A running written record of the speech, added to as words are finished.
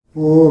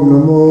Om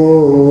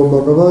Namo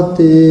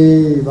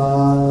Bhagavate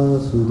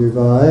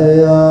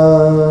Vasudevaya.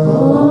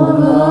 Om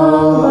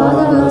Namo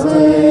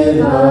Bhagavate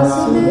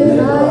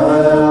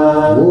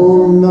Vasudevaya.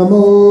 Om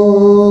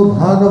Namo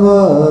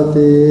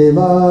Bhagavate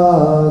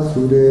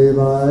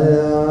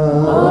Vasudevaya.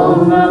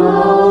 Om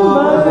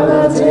Namo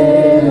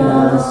Bhagavate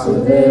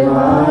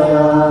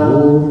Vasudevaya.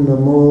 Om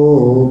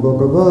Namo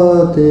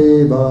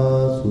Bhagavate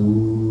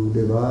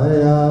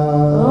Vasudevaya.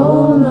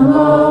 Om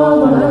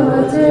Namo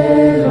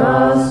Bhagavate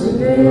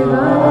Vasudevaya.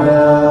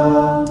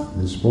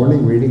 This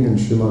morning reading in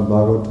Srimad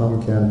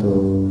Bhagavatam,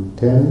 Canto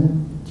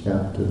 10,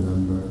 chapter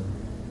number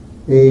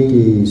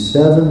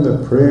 87, the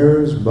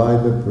prayers by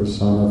the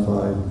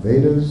personified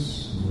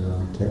Vedas. We're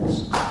on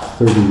text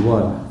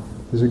 31.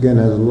 This again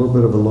has a little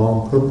bit of a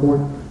long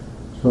purport,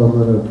 so I'm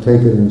going to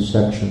take it in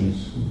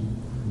sections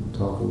and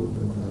talk a little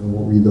bit. I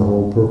won't read the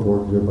whole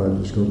purport because everybody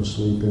will just go to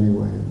sleep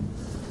anyway.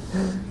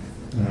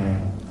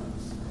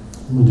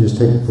 We'll just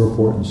take the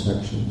purport in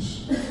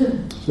sections.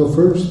 So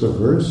first, the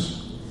verse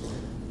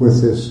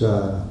with this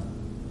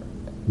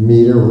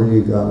meter where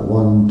you got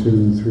 1,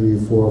 2, 3,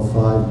 4,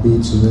 5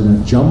 beats and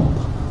then a jump.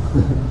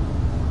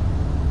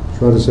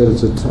 Shraddha said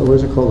it's what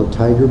is it called, a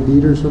tiger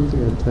beat or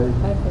something?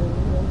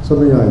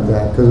 Something like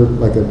that, because it's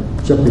like a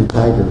jumping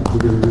tiger.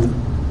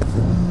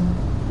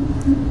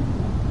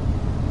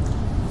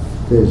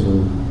 Okay, so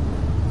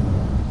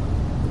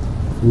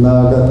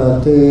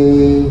Nagatate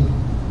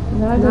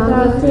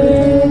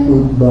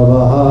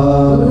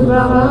Udbhavaha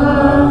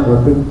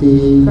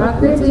Prakriti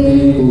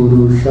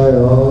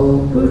Purushayo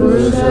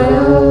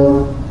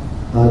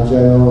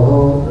Ajayo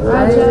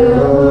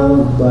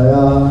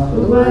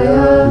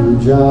Ubhaya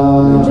Yuja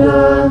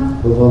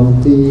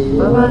Bhavanti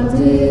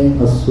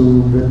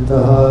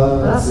Asubritaha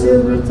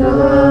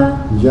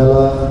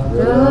Jala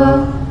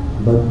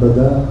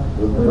Badbada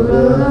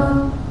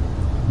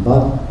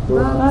Bat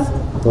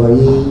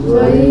Tvai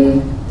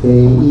Te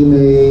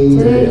ime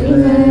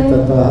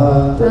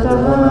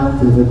tataha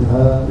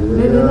vividha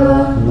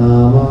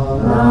nama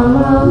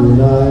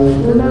vinay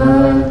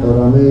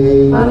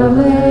parame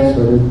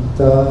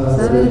sarita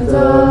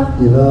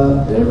iva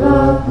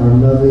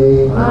arnave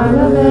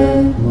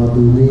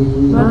madhuri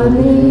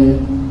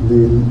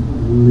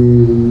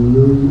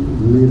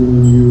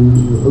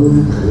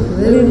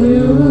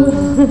lilyuhu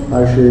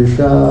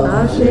ashesha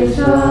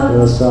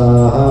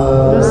rasaha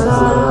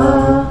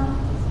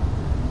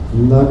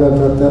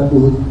Nagatata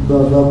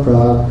Udbhava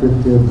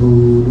Prakritya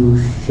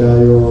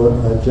Purushayor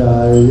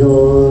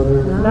Ajayor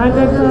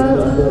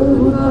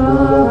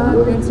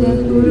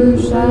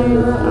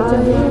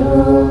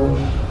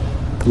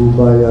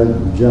Ubhaya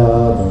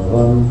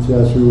Jabhavantya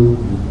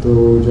Shubhito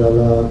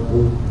Jala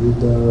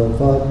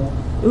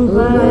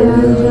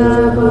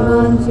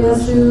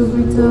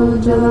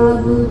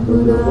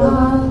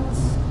Buddhavat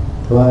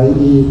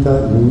Tvaita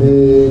ime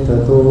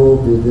tato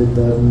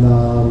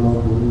vividarnama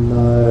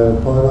gunnaya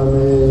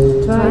parame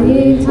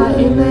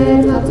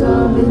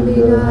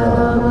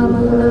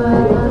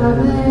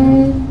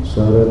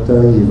Sarata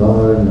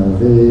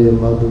ivarnave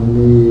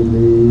madhuni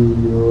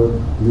lilyor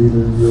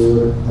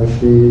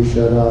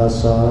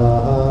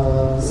ashesharasaha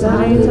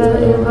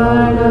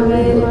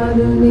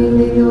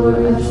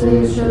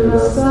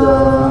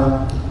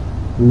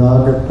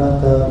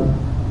Nagatata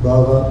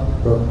Bhava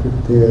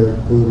Prakritir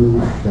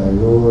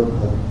Purushayor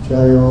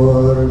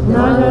Ajayor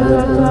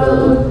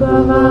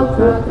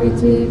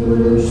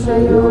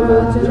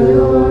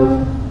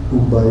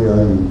Ubhaya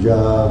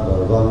Yuja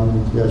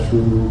Bhavantya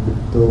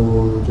Shubhito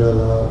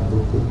Jala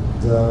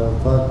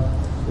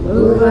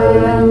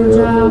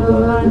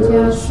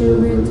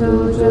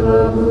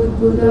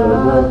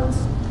Buddhavat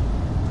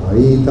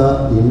Aita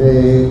ime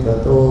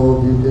tato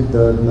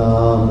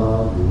vividarnama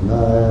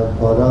vinaya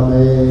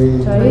parame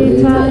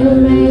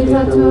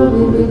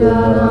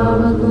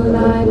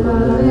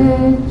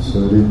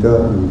Sarita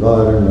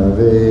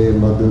ivarnave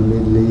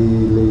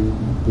madhunilili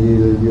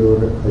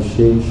ilyor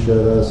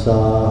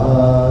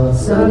ashesharasaha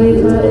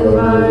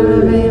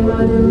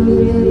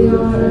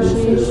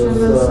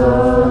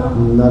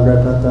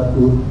Nagatata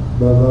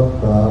udbhava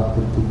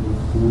prakriti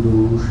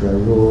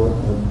Purushayor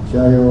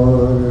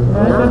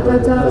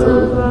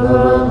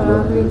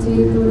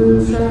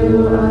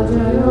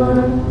Ajayor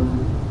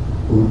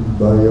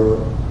Udbhayor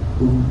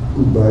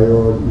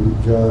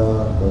Yuja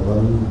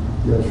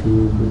Bhavantya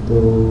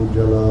Shubhito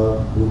Jala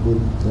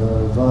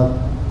Buddhavat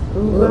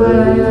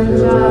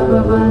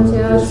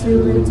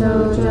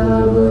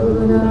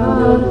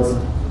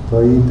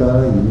Tvaita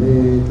ime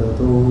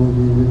tato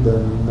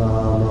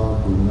vividarnama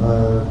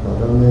gunnaya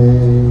parame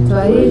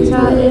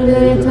Sarita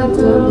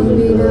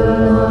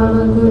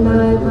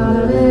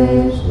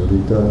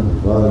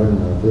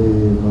varnave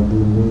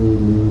madhuni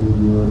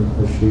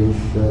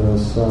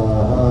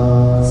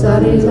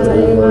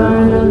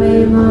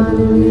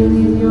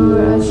lilyor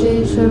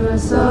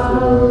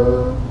ashesharasaha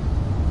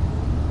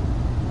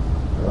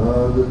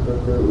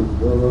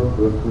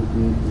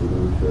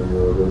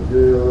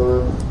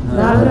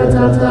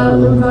Nagatata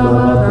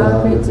Udbhava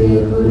Prakriti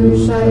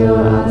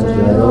Purushayor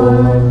Ajayor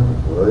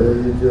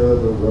Vayajya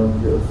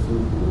Bhavantya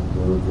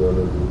Subhuto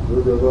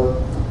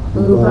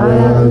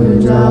Upaya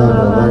yuja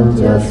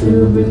bhavantya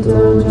shubhito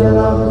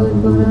jala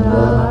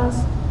budbudavas.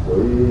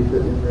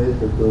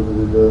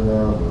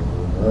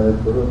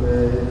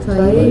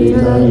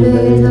 Tvaita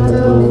ime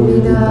tato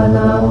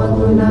vividanam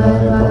gunai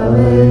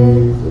parame.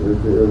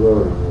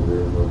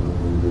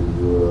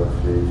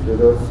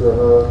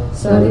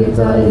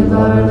 Sarita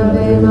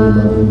ivarnave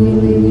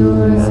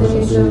manuniliyor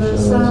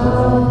ashesharasa.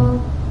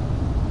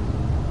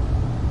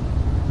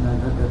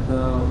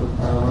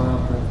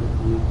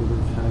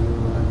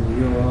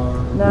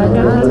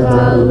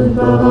 Nagata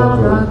udbhava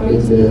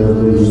prakriti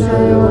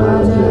purushayo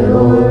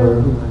ajayor.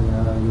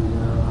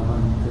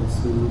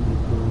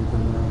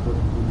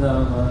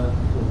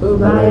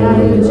 Ubhaya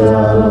yuja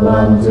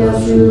bhavantya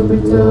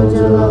shubhito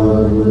jala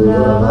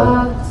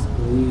budbudavas.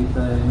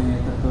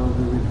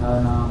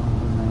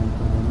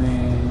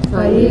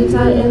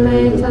 Tvaita ime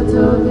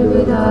tato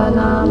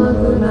vividanam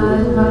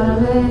gunai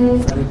parame.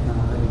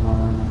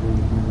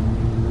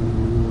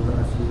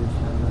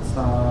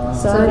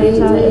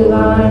 Sarita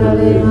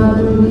ivarnave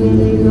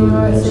manuniliyor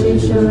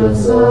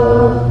ashesharasa.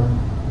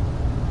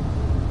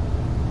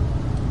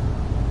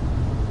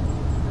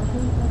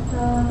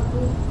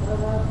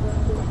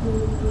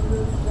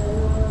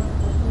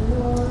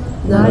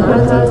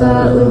 Nagatata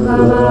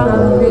udbhava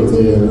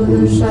prakriti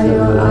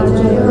purushayo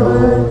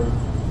ajayor.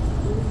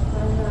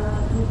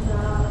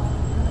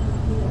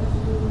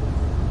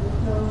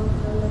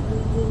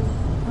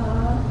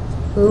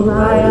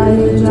 Ubhaya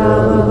yuja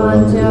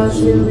bhavantya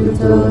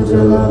shubhito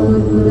jala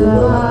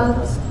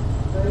budbudavas.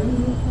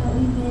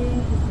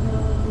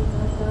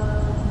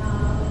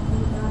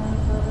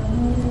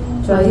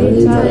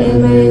 Tvaita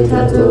ime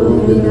tato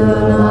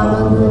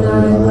vividanam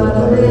gunai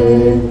parame.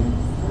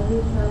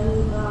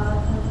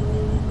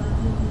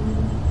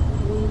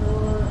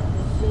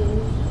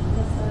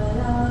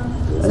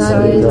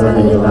 Sarita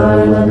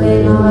ivarnave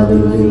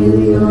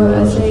manuniliyor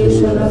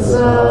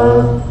ashesharasa.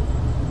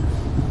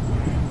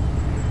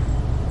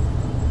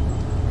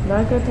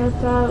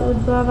 Nagatata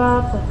udbhava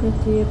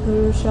prakriti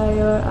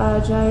purushayor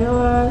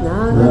ajayor.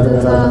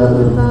 Nagatata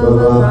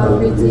udbhava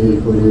prakriti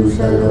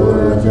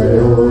purushayor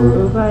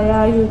ajayor.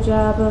 Ubhaya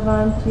yuja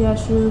bhavantya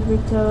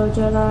shubhito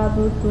jala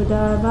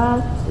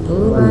budbudavas.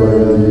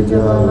 Ubhaya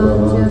yuja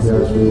bhavantya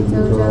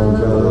shubhito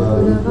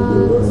jala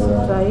budbudavas.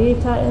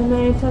 Tvaita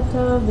ime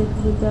tato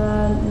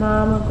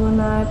vividanam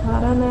gunai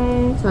parame.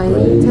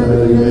 Tvaita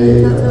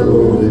ime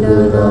tato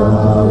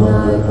vividanam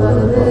gunai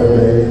parame.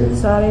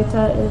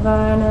 Sarita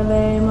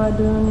ivarnave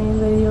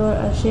maduniliyor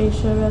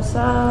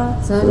ashesharasa.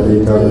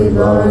 Sarita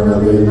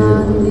ivarnave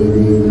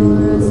maduniliyor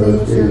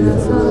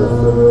ashesharasa.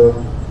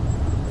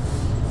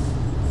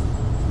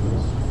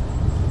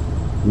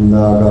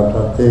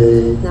 Nagatate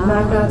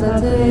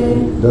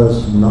does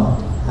not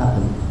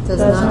happen.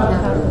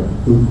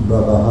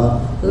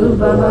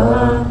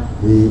 Udbhavaha,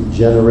 the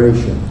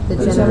generation.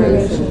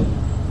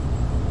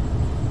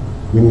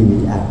 Meaning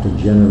the act of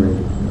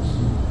generatedness.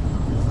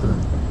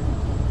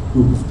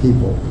 Group of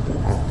people, the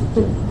act of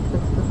generation.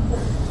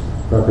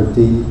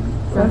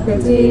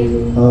 Prakriti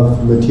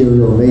of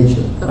material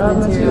nature.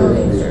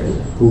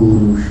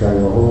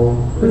 Purushayo,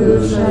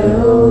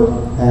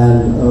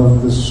 and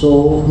of the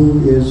soul who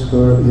is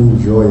her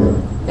enjoyer.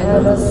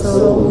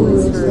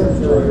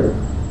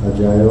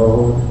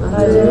 Ajayo,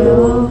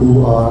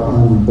 who are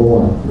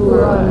unborn.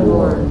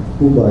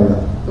 Ubhaya,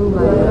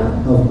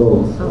 of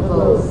both.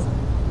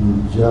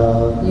 Yuja,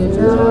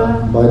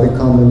 by the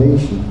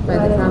combination.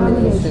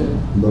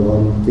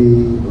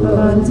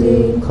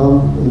 Bhavanti,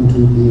 come into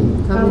being.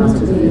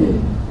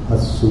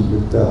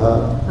 Asubhitaha,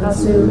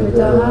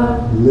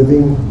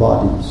 living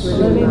bodies.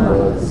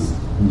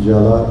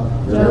 Jala,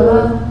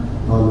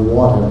 on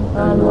water.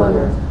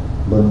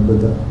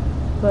 Budbada,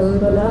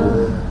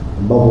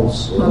 bubbles.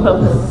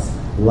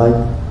 Like,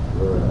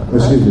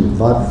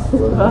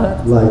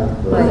 like.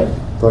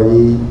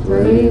 Tayi,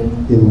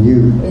 in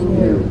you.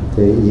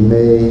 Te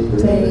ime,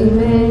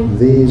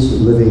 these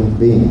living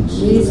beings.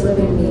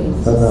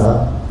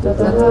 Tata,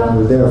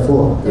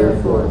 therefore.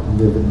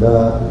 Vivida,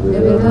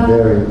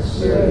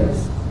 various.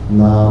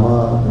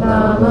 Nama,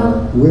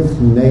 with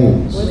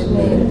names.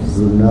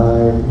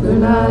 Gunai,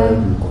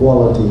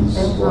 qualities.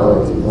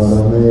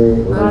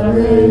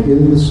 Parame,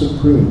 in the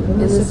supreme.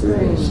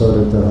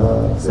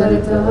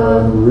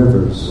 Saritaha,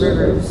 rivers.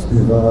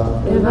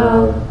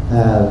 Iva,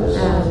 as.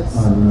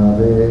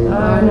 Arnave,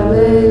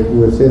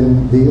 within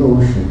the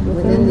ocean.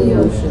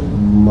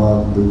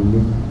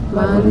 Madhuni,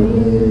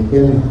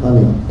 in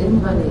honey.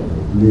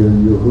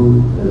 Lilyuhu,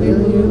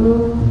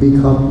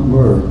 become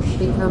merged.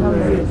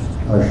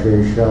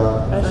 Ashesha,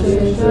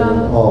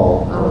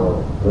 all.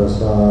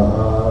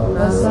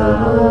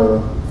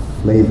 Rasaha,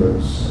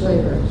 flavors.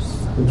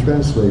 In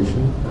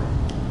translation,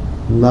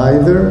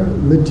 neither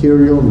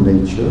material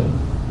nature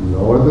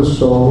nor the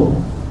soul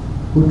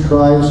who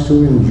tries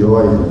to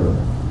enjoy her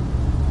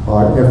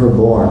are ever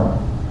born.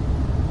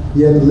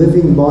 Yet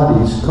living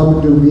bodies come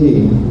into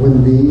being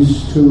when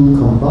these two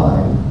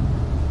combine,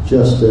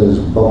 just as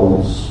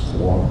bubbles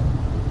form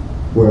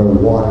where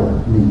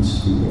water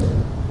meets the air.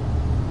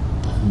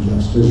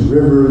 Just as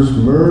rivers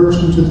merge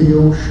into the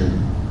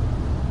ocean,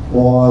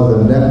 or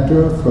the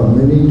nectar from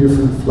many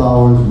different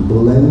flowers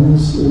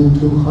blends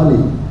into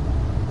honey,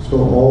 so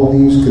all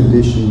these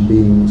conditioned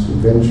beings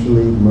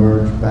eventually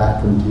merge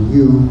back into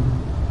you,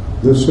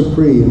 the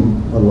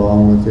Supreme,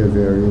 along with their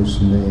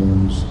various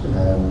names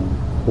and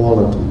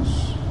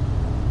qualities.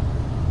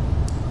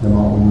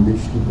 Namo Om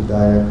Vishnu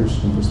Padaya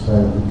Krishna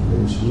Prasthaya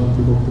Vikre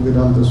Shrimati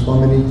Bhaktivedanta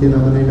Swamini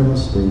Namane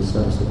Namaste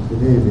Saraswati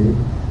Devi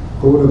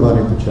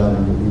Gauravani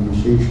Pacharani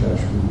Vishesha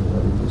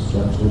Shrimadari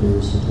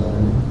Paschacharya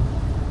Satarani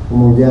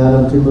Om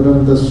Gyanam Timuram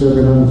Dasya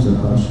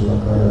Gananjana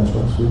Shalakaya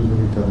Chaksu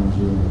Viritam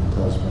Jina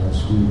Tasmaya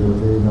Sri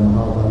Gurave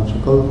Namaha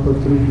Vanchakalpa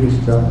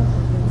Tribhishta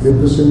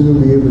Vibha Sindhu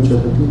Veva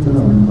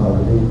Chapatitanam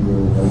Bhavadeyo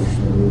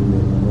Vaishnavya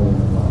Namo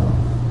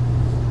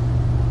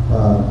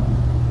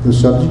Namaha. The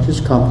subject is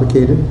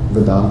complicated,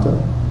 Vedanta,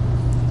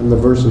 and the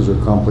verses are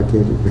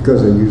complicated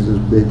because I use these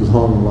big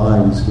long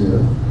lines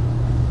here.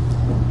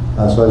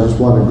 So I just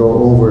want to go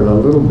over it a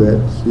little bit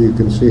so you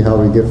can see how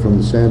we get from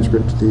the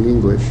Sanskrit to the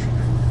English.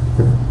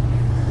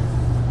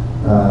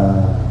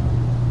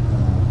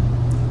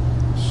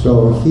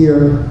 So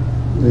here,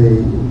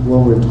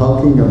 what we're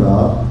talking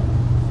about,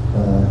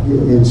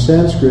 in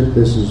Sanskrit,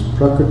 this is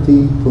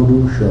Prakriti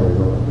Purusha.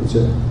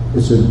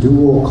 It's a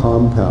dual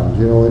compound.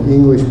 You know, in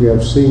English we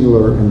have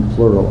singular and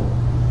plural,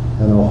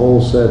 and a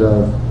whole set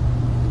of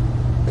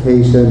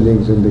case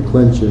endings and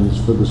declensions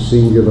for the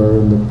singular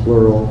and the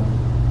plural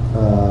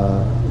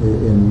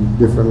in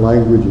different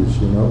languages,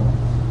 you know.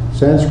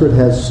 Sanskrit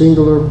has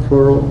singular,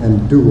 plural,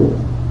 and dual.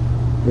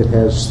 It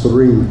has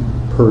three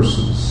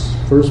persons.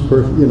 First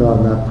person, you know,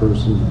 not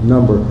person,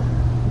 number,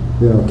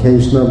 you know,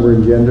 case number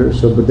and gender.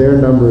 So, but their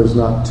number is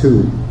not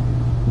two.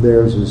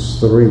 Theirs is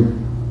three.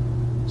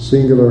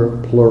 Singular,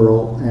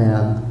 plural,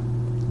 and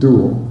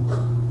dual.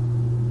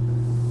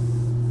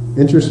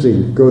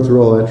 Interesting, go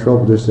through all that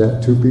trouble just to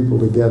have two people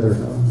together,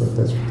 but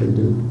that's what they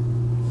do.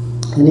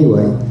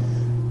 Anyway,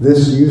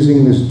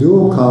 using this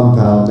dual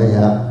compound, they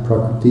have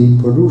Prakriti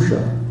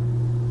Purusha.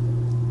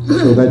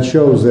 So that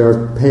shows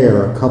they're a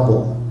pair, a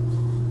couple.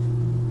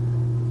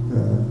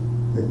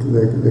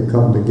 They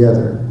come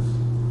together.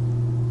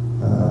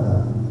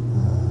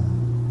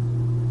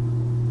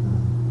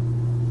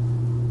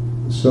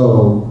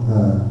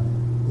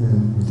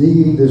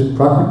 This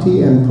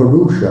Prakriti and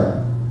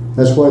Purusha,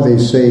 that's why they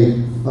say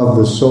of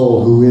the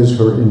soul who is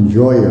her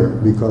enjoyer,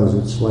 because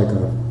it's like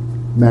a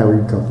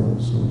married couple,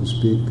 so to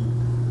speak.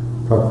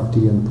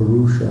 Prakriti and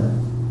Purusha,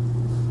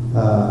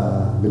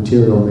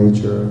 material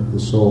nature, the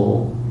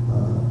soul,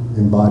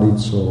 embodied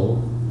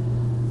soul,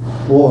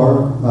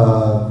 or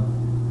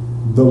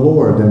the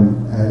Lord,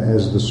 and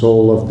as the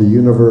soul of the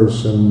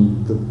universe,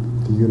 and the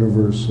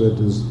universe that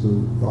is the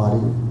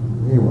body.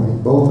 Anyway,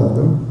 both of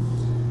them.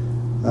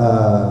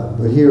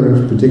 But here,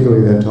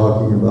 particularly, they're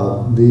talking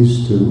about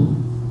these two.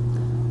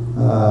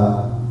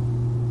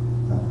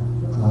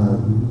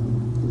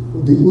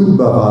 The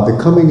Udbhava, the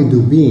coming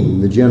into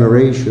being, the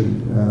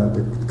generation,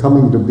 the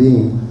coming to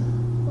being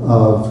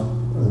of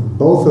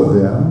both of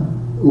them,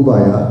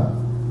 Ubhaya,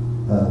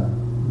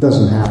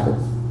 doesn't happen.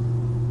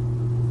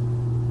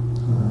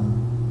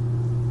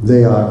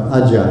 They are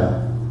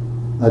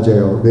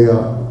Ajayo, they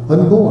are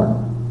unborn.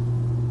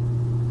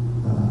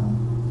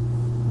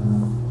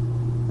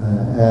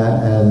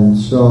 And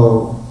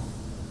so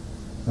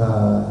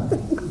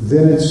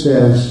then it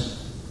says,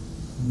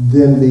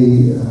 then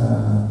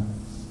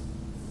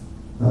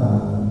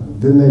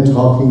they're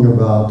talking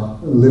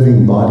about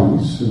living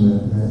bodies,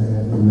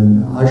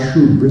 and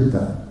Ashu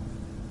Britta.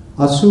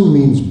 Asu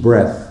means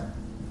breath,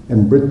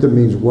 and Britta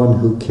means one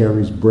who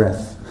carries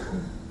breath.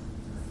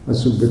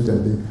 Asu Britta,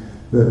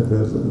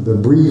 the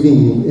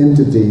breathing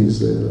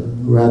entities,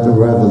 rather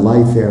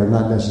life air,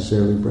 not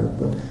necessarily breath,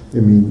 but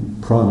they mean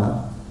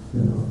prana,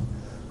 you know,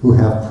 who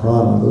have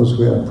prana, those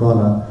who have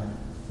prana,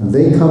 and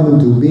they come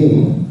into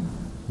being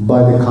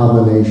by the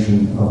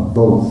combination of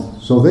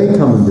both. So they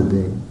come into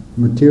being,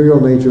 material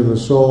nature of the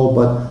soul,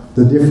 but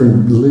the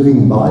different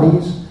living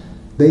bodies,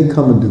 they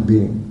come into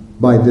being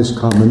by this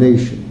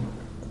combination.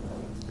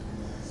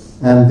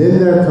 And then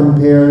they're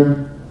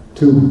compared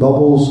to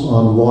bubbles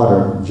on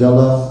water,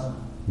 jala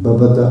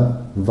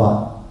babada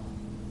va.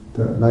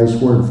 The nice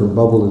word for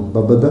bubble is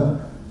babada.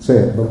 Say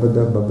it,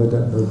 babada,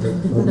 babada, babada,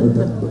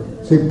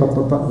 babada. See,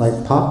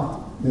 like pop,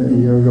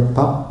 you're a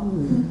pop.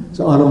 It's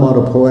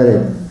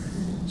onomatopoetic.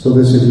 So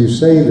this, if you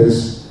say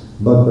this,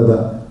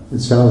 babada, it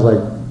sounds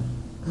like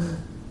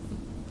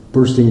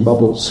bursting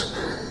bubbles.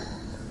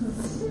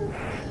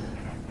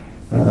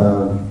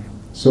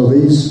 So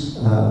these,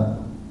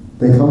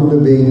 they come to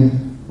being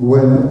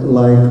when,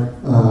 like,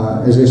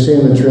 as they say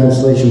in the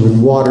translation,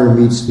 when water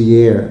meets the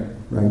air,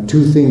 right?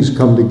 Two things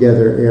come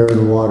together, air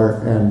and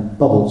water, and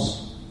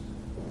bubbles.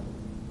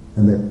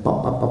 And they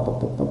pop, pop, pop, pop,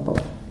 pop, pop,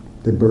 pop.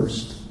 They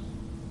burst.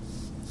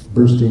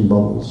 Bursting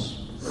bubbles.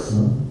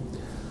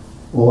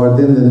 Or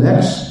then the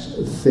next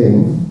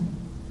thing,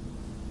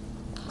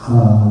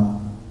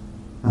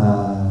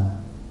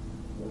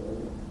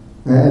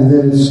 and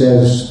then it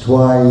says,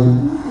 Twai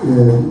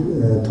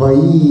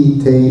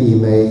te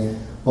ime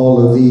all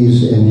of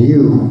these in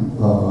you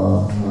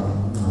are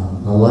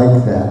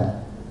like that.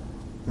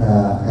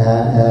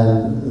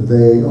 And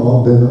they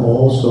all then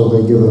also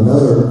they give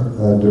another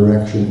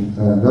direction,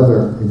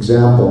 another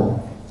example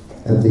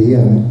at the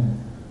end.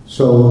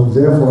 So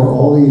therefore,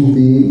 all these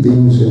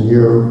beings in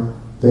you,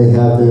 they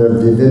have their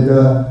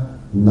vivida,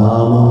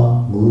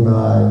 nama,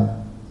 gunai,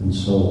 and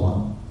so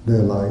on. They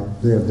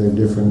have their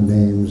different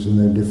names and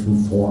their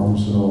different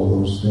forms and all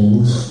those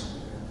things.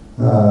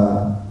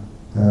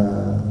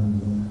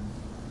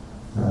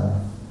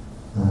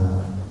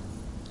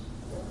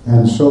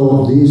 And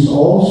so these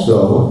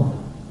also,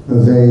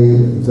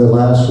 the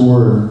last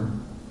word,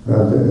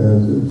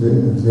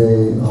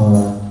 they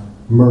are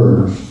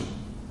merged.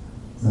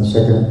 The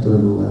second, third,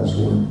 and last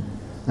word.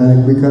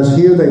 And because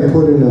here they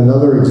put in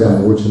another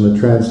example, which in the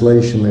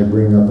translation they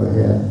bring up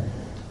ahead.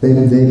 They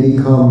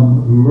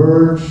become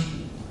merged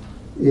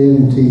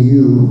into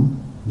you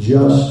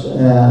just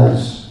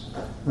as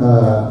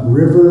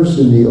rivers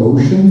in the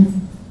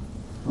ocean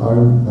are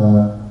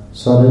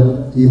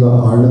sadat iva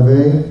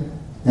arnave,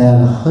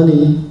 and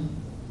honey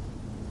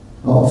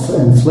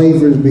and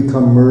flavors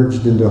become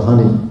merged into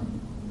honey.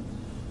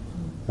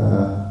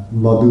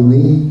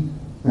 Madhuni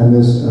and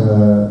this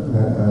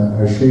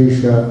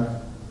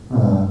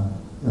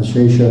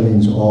ashesha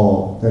means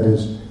all. That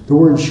is, the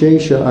word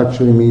shesha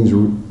actually means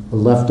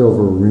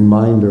leftover,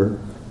 remainder.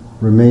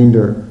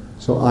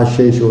 So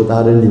ashesha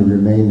without any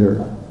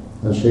remainder,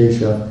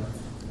 ashesha,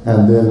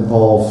 and then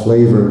all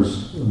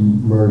flavors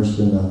merged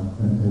in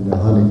the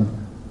honey.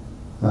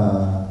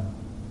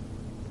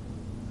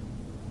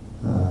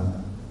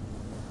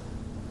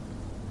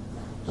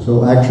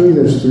 So actually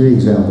there's three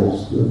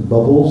examples: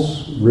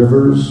 bubbles,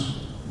 rivers,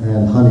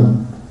 and honey.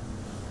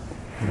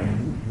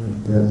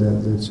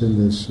 That's in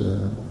this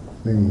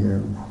thing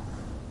here.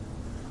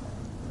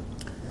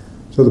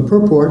 So the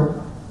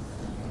purport: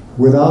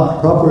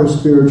 without proper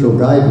spiritual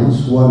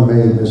guidance, one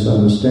may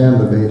misunderstand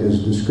the Veda's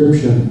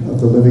description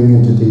of the living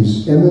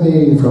entities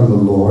emanating from the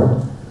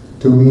Lord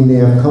to mean they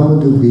have come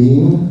into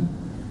being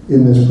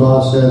in this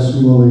process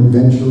and will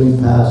eventually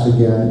pass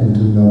again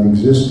into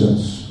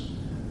non-existence.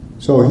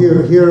 So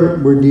here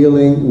we're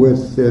dealing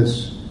with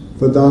this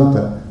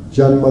Vedanta,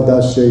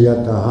 Janmadasya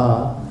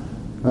Yataha,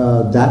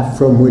 that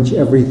from which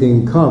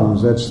everything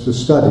comes. That's the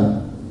study.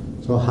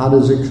 So how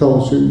does it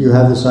come? So you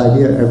have this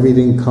idea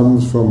everything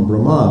comes from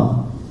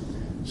Brahman.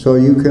 So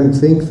you can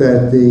think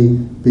that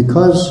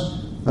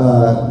because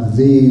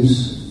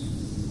these,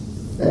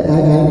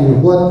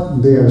 and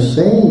what they're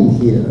saying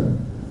here,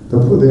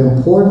 the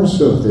importance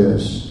of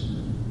this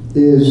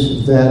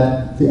is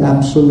that the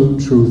absolute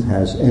truth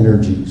has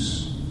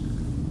energies.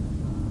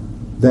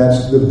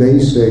 That's the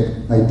basic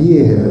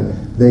idea here.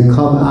 They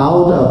come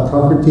out of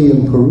Prakriti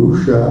and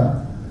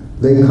Purusha.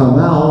 They come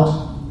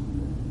out,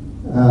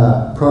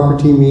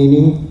 Prakriti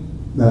meaning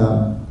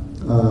the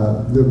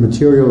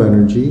material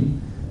energy,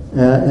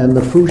 and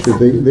the Purusha.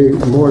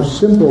 The more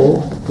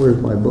simple,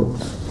 where's my book?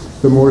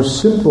 The more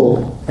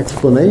simple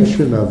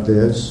explanation of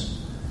this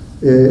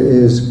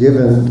is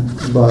given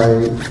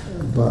by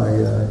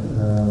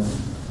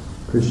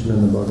Krishna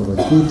in the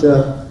Bhagavad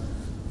Gita,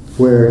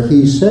 where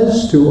he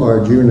says to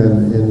Arjuna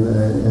in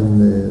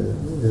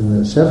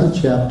the 7th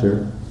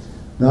chapter,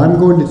 now I'm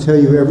going to tell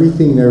you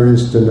everything there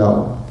is to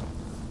know.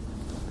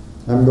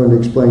 I'm going to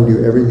explain to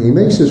you everything. He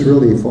makes this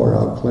really far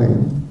out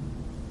claim.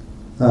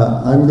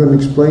 I'm going to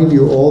explain to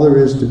you all there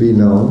is to be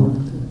known.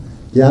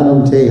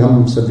 Jnanam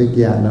teham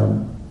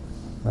savijnanam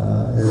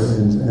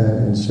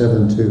in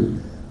 7.2.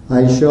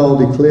 I shall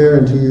declare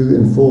unto you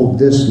in full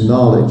this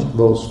knowledge,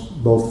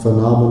 both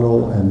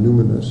phenomenal and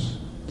numinous,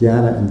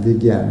 jnana and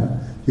vijnana.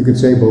 You could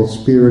say both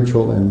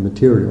spiritual and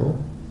material.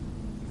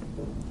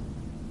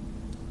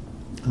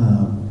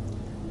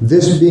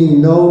 This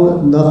being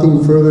known,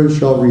 nothing further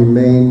shall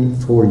remain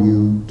for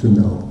you to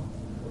know.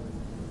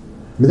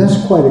 I mean, that's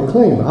quite a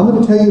claim. I'm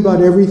going to tell you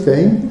about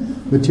everything,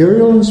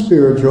 material and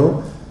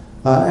spiritual,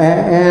 and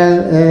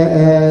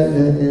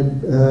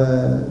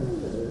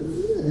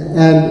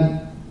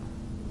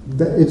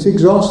it's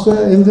exhaust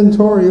the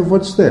inventory of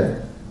what's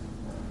there.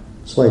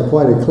 It's like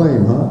quite a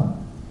claim, huh?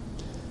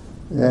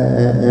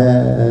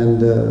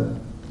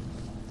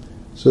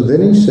 So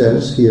then he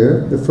says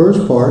here, the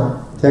first part,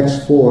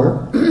 text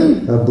 4,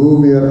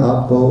 Bhumir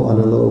Apo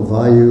Analo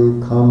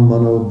Vayu Kam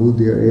Mano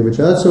Buddhir Evacha.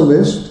 That's a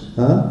list,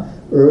 huh?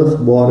 Earth,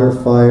 water,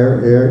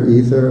 fire, air,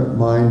 ether,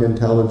 mind,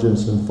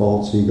 intelligence, and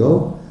false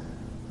ego.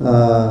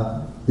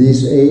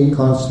 These 8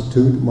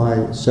 constitute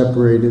my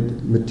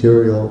separated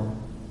material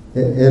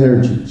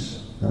energies.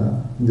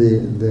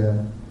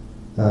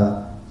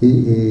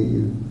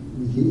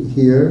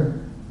 Here,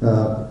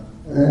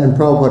 and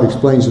Prabhupada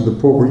explains it the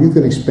purport. You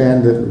can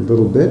expand it a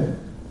little bit,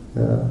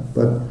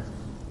 but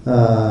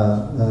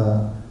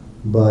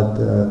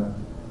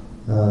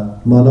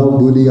Mano,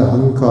 Buddhi,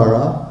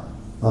 Ahankara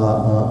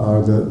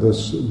are the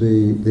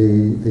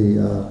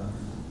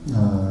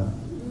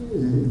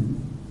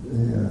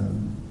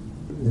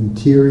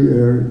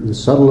interior, the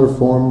subtler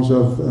forms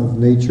of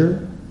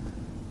nature.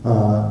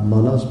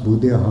 Manas,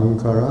 Buddhi,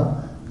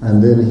 Ahankara.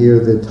 And then here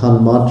the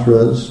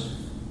tanmatras,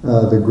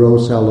 the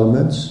gross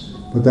elements,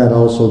 but that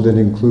also then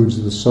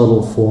includes the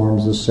subtle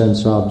forms, the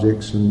sense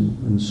objects,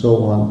 and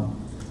so on.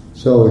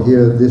 So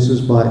here, this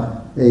is my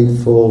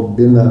eightfold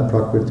Bina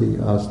Prakriti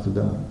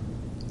Astada.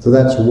 So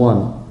that's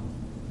one.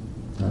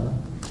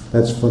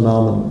 That's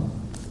phenomenal.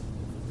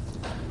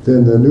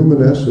 Then the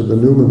numinous, or the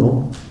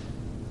numinal,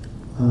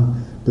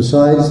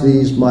 besides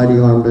these mighty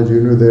armed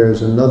Arjuna, there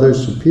is another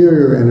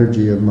superior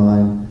energy of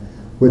mine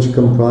which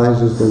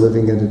comprises the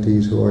living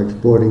entities who are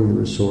exploiting the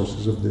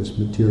resources of this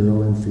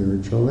material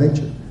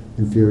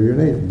inferior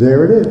nature.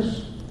 There it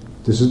is.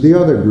 This is the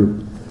other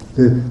group.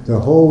 The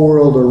whole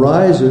world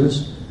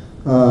arises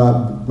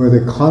by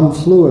the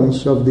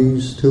confluence of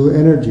these two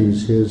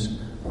energies, his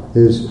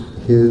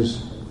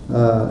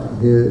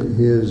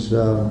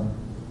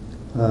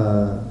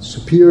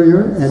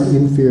superior and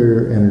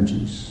inferior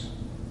energies.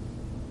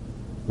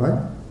 Right?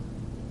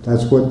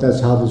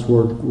 That's how this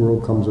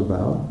world comes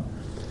about.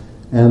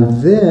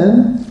 And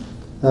then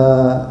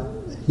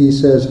he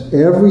says,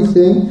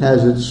 everything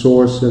has its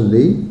source in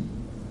thee,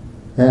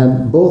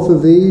 and both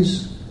of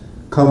these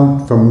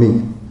come from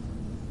me.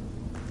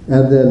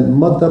 And then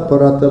Mata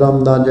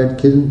Parataram Najat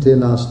Kinte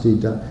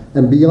Nastita.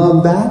 And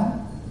beyond that,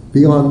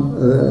 beyond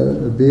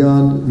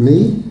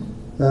me,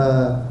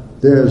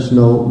 there's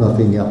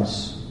nothing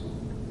else.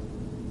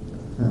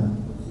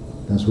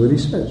 That's what he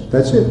says.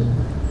 That's it.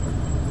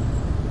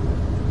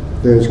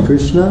 There's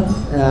Krishna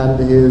and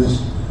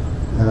his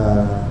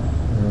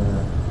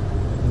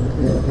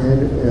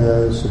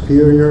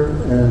superior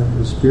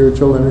and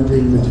spiritual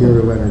energy,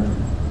 material energy.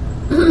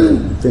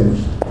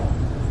 Finished.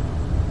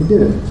 He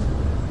did it.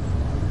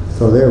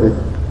 So there we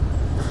go.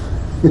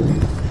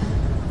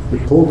 We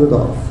pulled it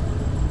off.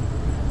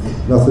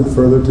 Nothing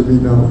further to be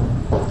known.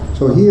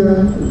 So here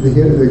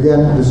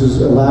again, this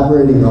is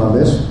elaborating on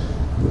this.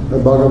 The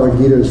Bhagavad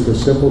Gita is for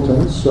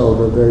simpletons, so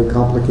the very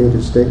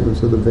complicated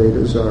statements of the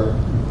Vedas are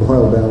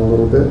boiled down a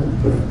little bit.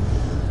 But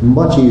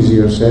much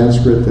easier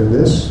Sanskrit than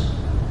this.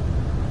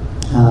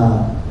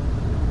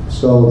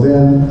 So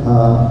then,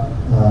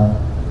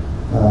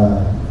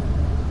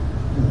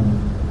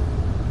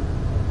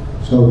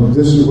 so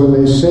this is when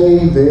they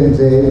say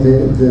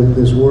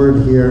this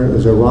word here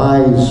is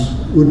arise,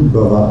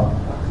 udbhava,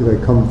 they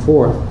come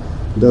forth.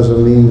 It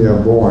doesn't mean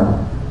they're born,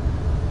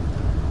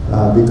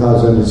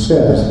 because then it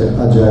says that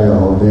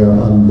ajayo, they are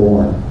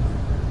unborn.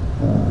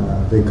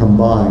 They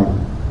combine.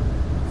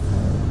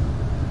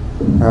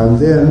 And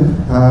then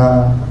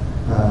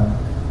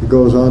it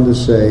goes on to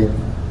say,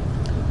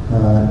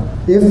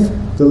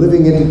 if the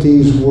living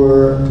entities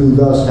were to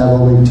thus have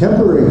only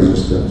temporary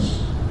existence,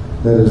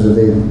 that is, that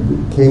they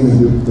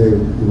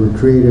were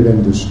created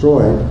and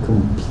destroyed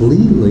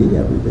completely,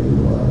 everything,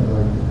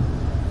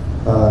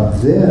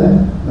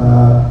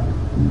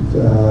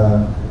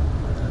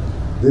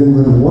 then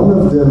when one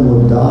of them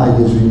would die,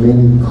 his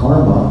remaining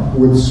karma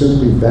would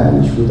simply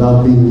vanish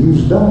without being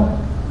used up.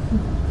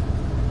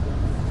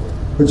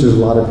 Which is a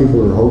lot of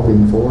people are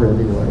hoping for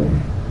anyway.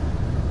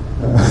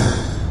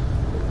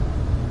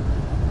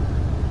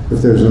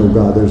 If there's no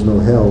God, there's no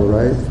hell,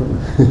 right?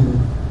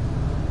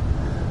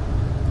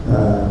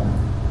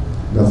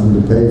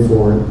 Nothing to pay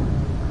for it.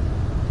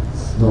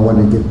 No one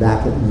to get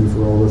back at me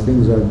for all the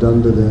things I've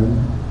done to them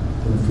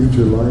in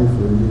future life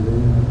or anything.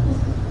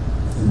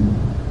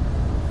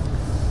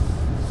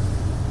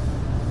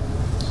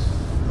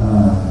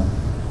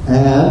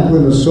 And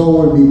when the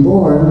soul would be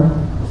born,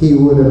 he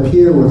would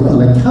appear with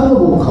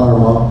unaccountable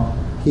karma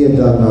he had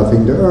done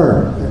nothing to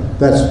earn.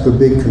 That's the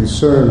big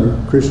concern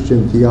of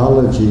Christian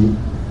theology,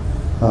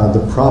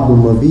 the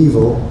problem of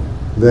evil,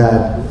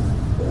 that,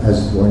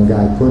 as one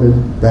guy put it,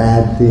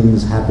 bad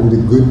things happen to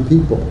good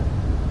people.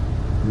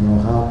 You know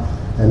how?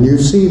 And you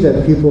see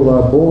that people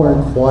are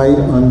born quite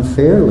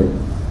unfairly.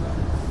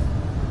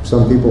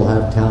 Some people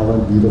have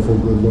talent, beautiful,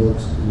 good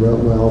looks,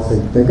 wealth.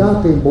 They're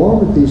born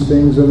with these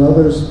things, and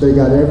others, they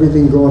got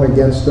everything going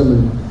against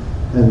them,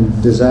 and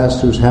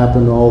disasters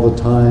happen all the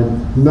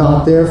time.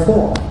 Not their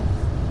fault.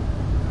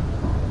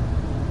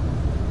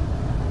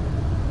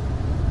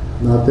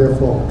 Not their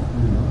fault.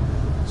 You know.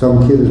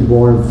 Some kid is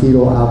born with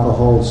fetal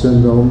alcohol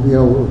syndrome. You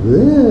know,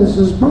 this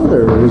his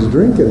mother was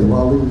drinking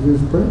while he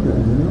was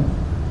pregnant. You know.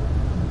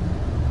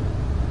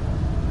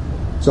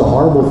 It's a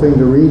horrible thing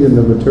to read in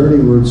the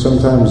maternity ward.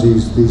 Sometimes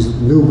these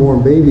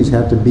newborn babies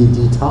have to be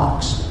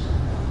detoxed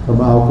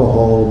from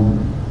alcohol and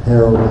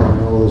heroin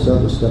and all this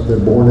other stuff. They're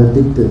born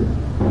addicted.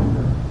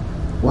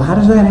 Well, how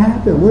does that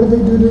happen? What did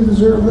they do to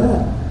deserve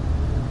that?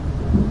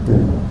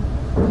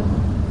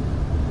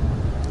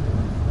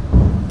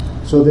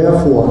 So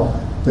therefore,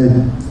 they,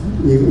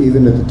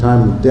 even at the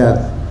time of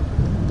death,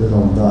 they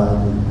don't die,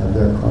 they have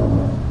their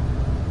karma.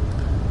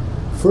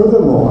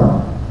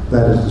 Furthermore,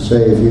 that is to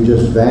say, if you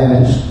just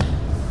vanished,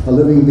 a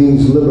living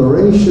being's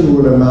liberation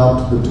would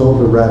amount to the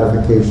total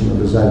ratification of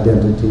his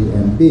identity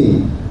and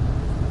being,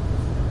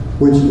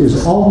 which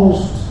is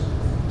almost,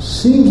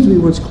 seems to be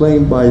what's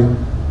claimed by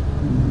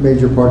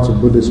major parts of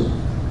Buddhism.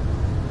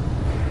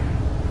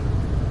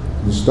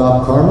 You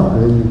stop karma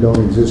and then you don't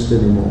exist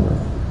anymore.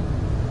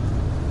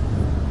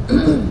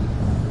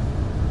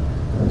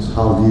 That's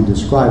how do you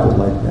describe it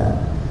like that?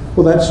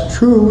 Well, that's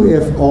true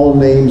if all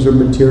names are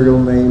material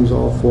names,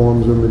 all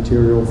forms are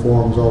material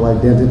forms, all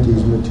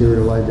identities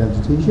material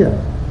identities. Yeah,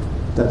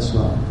 that's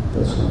not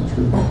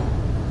true.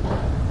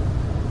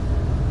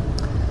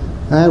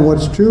 And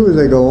what's true as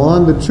they go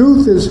on, the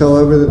truth is,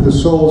 however, that the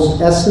soul's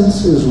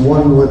essence is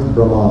one with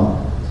Brahman.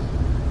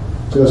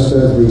 Just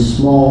as the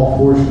small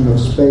portion of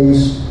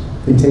space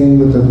contained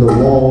within the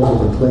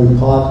walls of a clay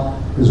pot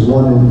is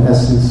one in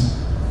essence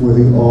with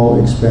the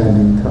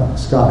all-expanding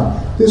sky.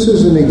 This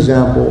is an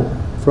example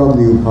from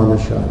the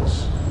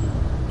Upanishads.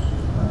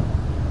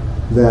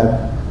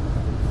 That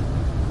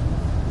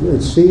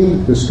it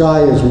seems the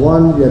sky is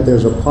one, yet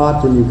there's a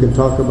pot, and you can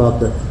talk about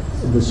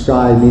the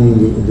sky,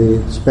 meaning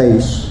the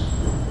space,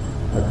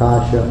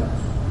 akasha.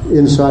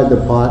 Inside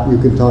the pot, you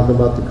can talk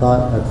about the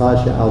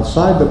akasha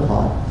outside the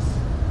pot.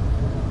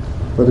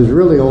 But there's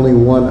really only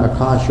one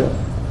akasha,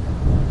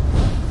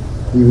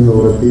 even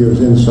though it appears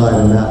inside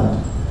and out.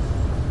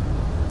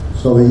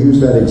 So they use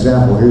that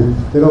example here.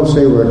 They don't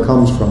say where it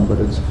comes from, but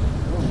it's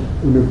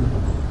an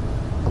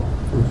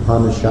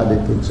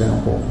Upanishadic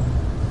example.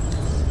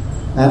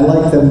 And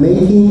like the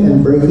making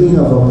and breaking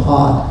of a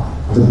pot,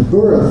 the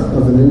birth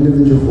of an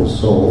individual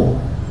soul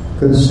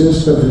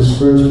consists of his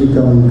first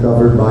becoming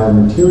covered by a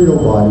material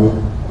body,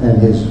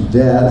 and his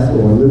death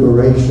or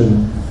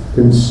liberation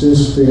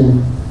consists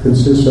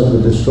of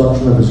the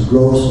destruction of his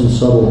gross and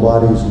subtle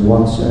bodies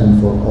once and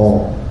for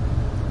all.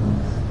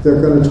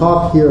 They're going to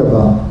talk here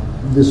about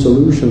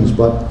dissolutions,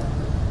 but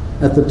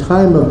at the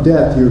time of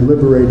death, you're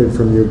liberated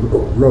from your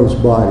gross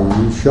body.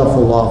 You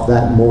shuffle off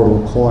that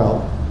mortal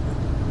coil.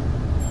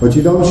 But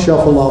you don't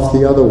shuffle off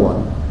the other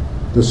one,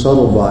 the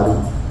subtle body.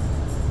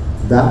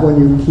 That one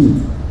you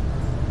keep.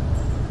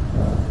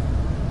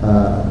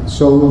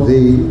 So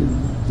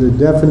the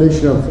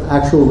definition of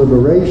actual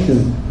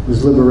liberation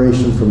is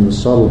liberation from the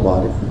subtle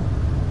body.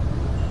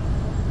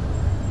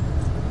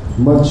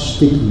 Much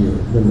stickier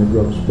than the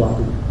gross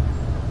body.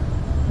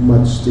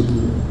 Much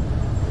stickier.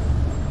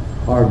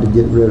 Hard to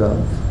get rid of.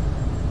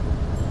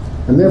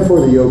 And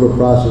therefore the yoga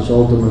process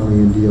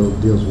ultimately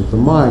deals with the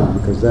mind,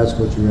 because that's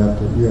what you have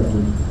to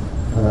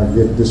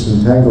get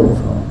disentangled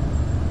from.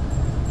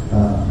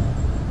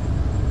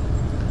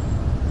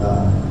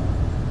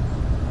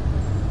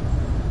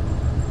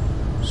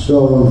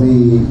 So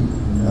then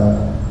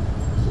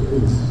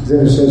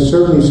it says,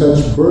 certainly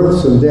such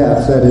births and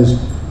deaths, that is,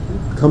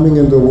 coming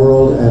into the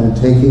world and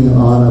taking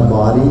on a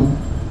body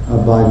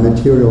by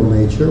material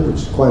nature,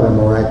 which is quite a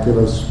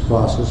miraculous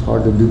process,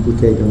 hard to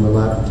duplicate in the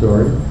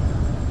laboratory,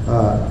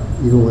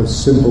 even with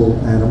simple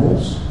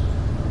animals.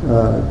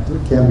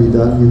 It can be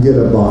done. You get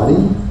a body,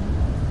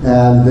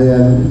 and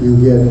then you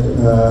get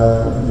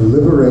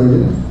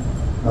liberated.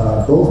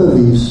 Both of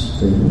these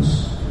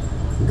things,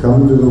 you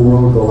come into the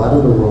world, go out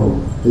of the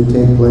world, they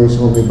take place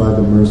only by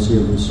the mercy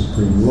of the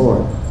Supreme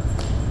Lord.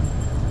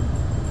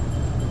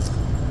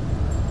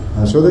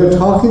 So they're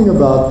talking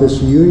about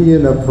this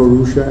union of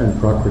Purusha and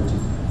Prakriti.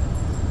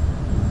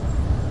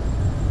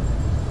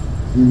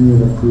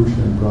 Union of Purusha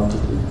and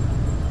Prakriti.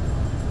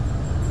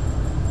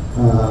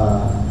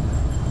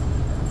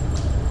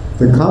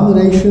 The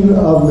combination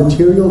of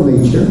material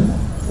nature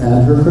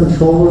and her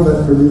controller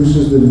that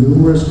produces the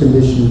numerous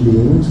conditioned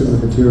beings in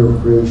the material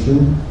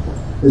creation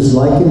is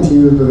likened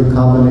to the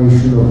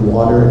combination of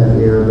water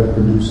and air that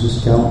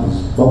produces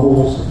countless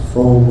bubbles of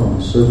foam on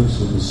the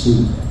surface of the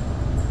sea.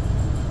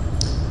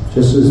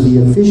 Just as the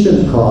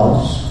efficient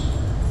cause,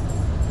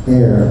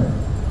 air,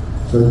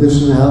 so this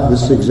is how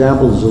this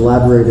example is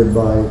elaborated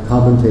by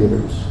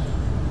commentators.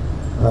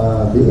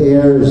 The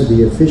air is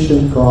the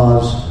efficient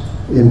cause,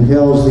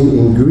 impels the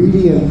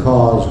ingredient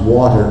cause,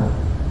 water,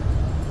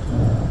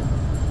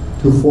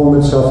 to form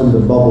itself into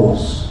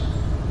bubbles.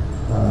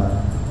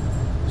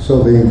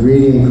 So the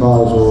ingredient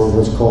cause, or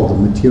what's called the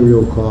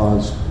material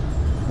cause,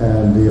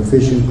 and the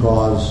efficient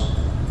cause,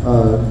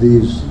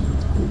 these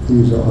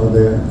are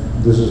there.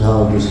 This is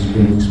how this has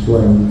been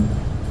explained.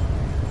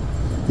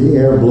 The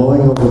air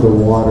blowing over the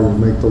water to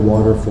make the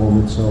water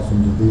form itself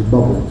into these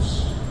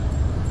bubbles,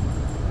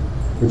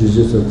 which is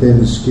just a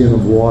thin skin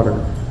of water,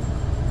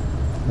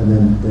 and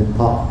then they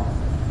pop.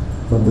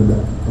 Bump it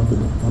up, bump it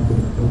up, bump it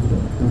up, bump it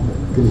up, bump it up.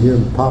 You can hear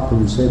them pop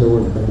when you say the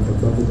word. Bump it up,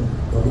 bump it up,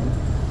 bump it up,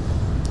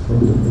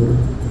 bump it up, bump it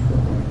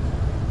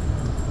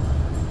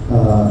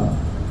up.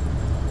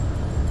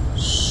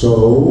 So,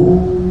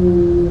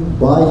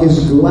 by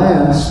his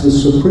glance, the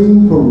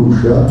Supreme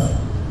Purusha,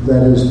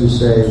 that is to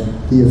say,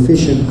 the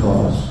efficient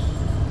cause,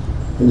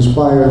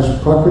 inspires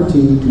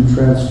Prakriti to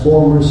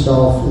transform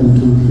herself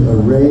into the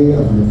array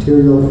of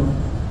material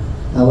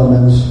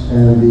elements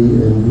and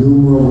the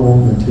innumerable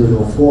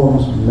material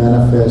forms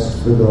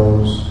manifest for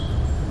those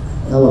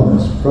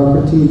elements.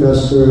 Prakriti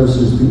thus serves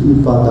as the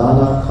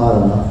upadana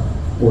karana,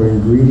 or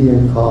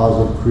ingredient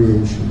cause of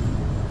creation.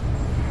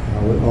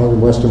 What all the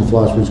Western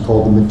philosophy is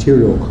called the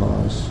material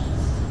cause,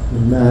 the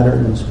matter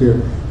and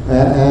spirit.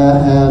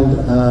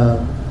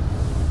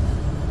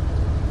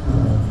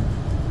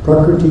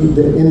 Prakriti,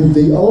 in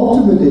the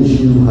ultimate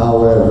issue,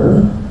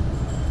 however,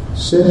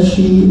 Since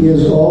she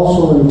is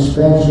also an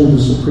expansion of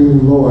the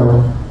Supreme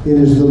Lord, it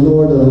is the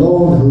Lord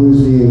alone who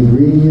is the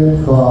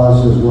ingredient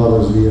cause as well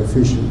as the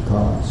efficient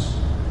cause.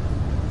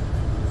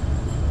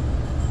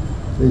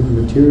 The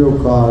material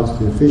cause,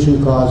 the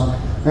efficient cause.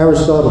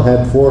 Aristotle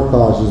had four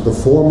causes: the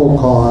formal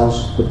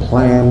cause, the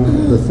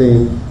plan, the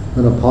thing.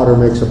 When a potter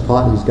makes a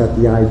pot, he's got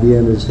the idea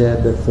in his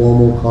head, that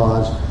formal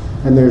cause.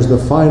 And there's the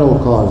final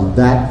cause,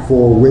 that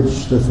for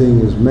which the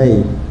thing is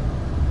made.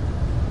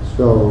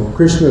 So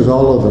Krishna is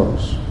all of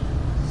those.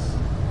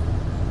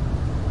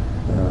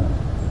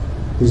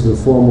 He's the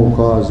formal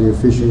cause, the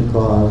efficient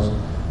cause,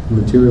 the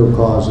material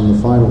cause, and the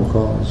final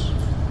cause.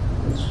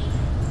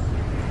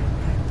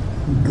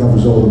 He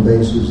covers all the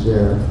bases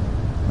there.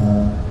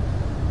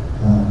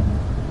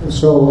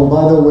 So,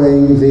 by the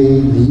way,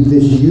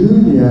 this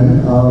union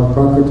of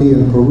Prakriti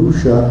and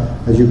Purusha,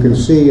 as you can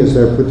see, as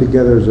they're put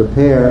together as a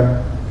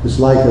pair, is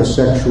like a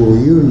sexual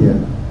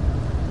union.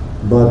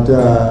 But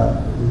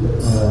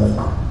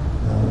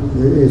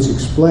it's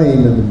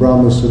explained in the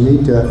Brahma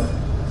Samhita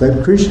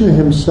that Krishna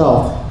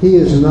himself, he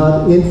is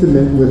not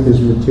intimate with his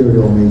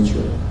material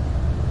nature.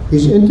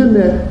 He's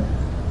intimate,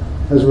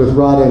 as with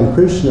Radha and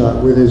Krishna,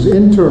 with his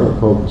internal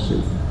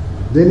potency.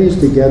 Then he's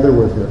together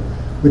with her.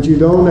 But you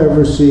don't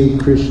ever see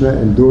Krishna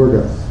and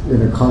Durga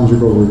in a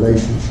conjugal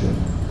relationship.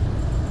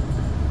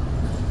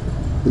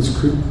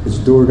 It's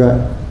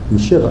Durga and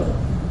Shiva.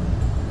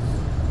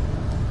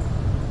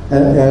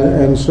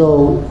 And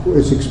so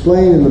it's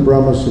explained in the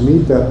Brahma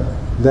Samhita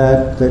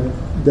that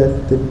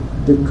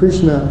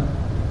Krishna,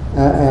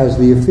 as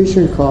the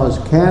efficient cause,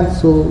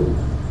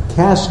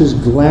 casts his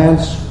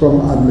glance from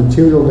a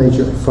material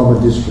nature from a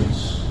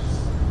distance.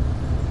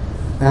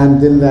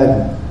 And then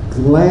that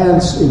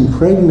glance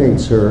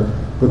impregnates her,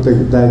 but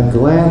that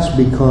glance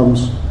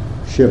becomes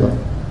Shiva.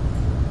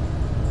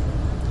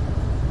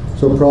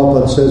 So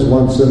Prabhupada says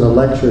once in a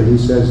lecture, he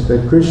says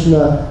that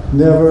Krishna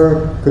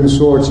never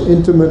consorts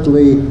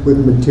intimately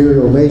with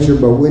material nature,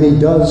 but when he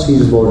does,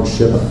 he's Lord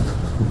Shiva.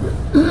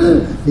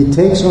 He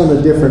takes on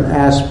a different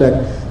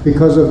aspect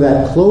because of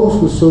that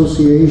close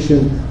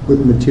association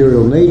with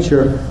material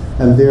nature,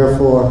 and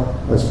therefore,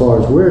 as far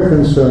as we're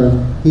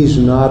concerned, he's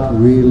not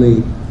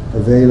really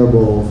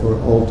available for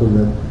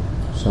ultimate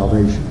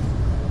salvation.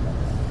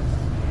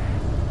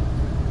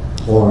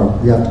 Or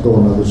you have to go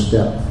another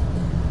step.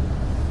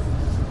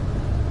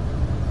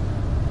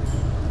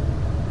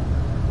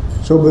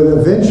 So, but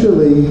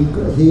eventually,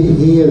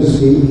 he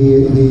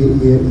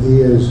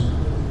is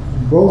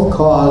both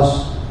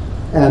cause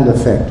and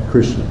effect,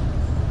 Krishna.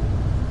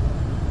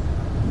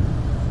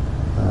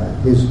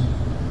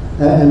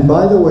 And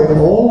by the way,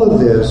 all of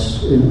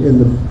this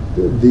in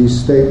these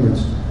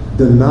statements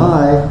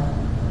deny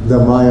the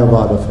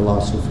Mayavada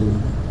philosophy.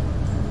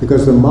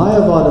 Because the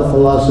Mayavada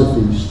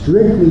philosophy,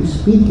 strictly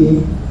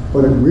speaking,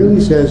 what it really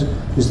says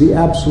is the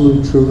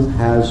absolute truth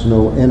has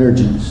no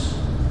energies.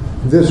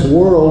 This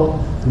world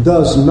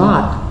does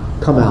not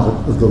come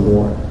out of the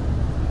Lord.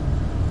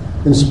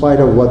 In spite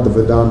of what the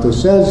Vedanta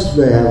says,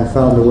 they have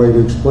found a way to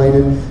explain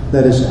it,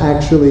 that is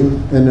actually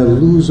an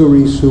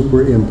illusory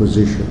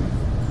superimposition.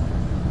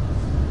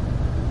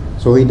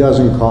 So he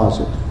doesn't cause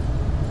it.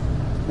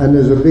 And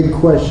there's a big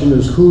question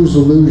is whose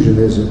illusion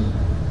is it?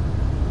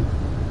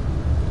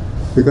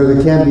 Because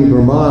it can't be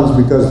Brahman's,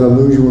 because the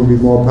illusion would be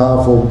more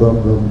powerful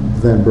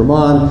than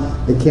Brahman.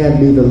 It can't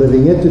be the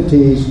living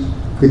entities,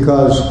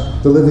 because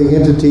the living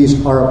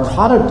entities are a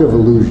product of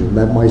illusion.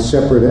 That my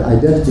separate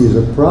identity is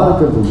a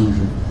product of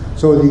illusion.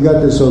 So you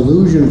got this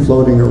illusion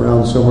floating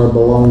around somewhere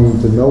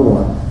belonging to no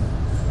one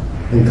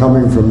and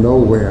coming from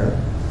nowhere.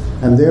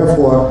 And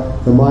therefore,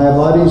 the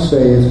Mayavadis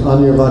say it's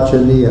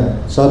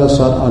anirvachaniya,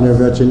 sadasat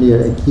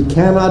anirvachaniya. He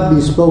cannot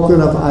be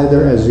spoken of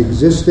either as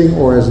existing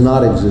or as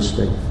not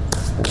existing.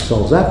 That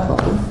solves that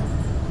problem.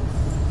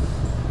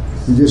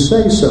 You just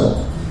say so.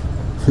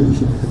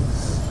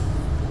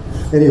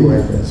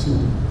 Anyway, that's it.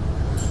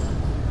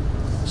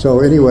 So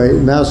anyway,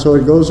 now so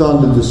it goes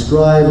on to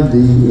describe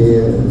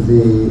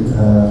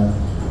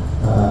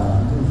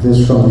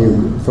this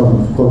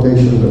from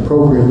quotations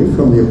appropriately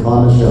from the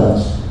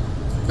Upanishads.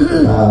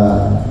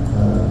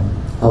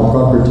 How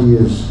property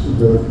is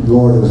the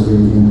Lord as the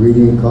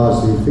ingredient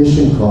cause, the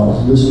efficient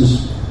cause.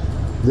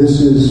 This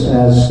is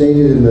as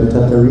stated in the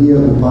Taittiriya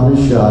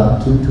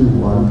Upanishad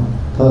 221.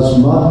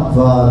 Tasmat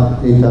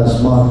vad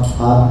etasmat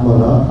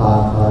atmana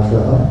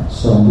akasha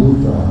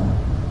sambuddha.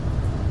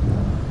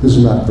 This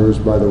is not verse,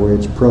 by the way,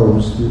 it's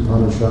prose. The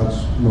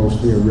Upanishads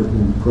mostly are written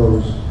in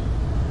prose.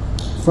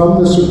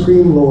 From the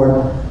Supreme Lord,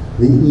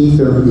 the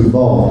ether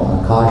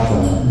evolved, akasha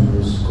in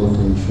this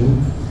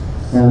quotation.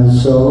 And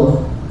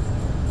so,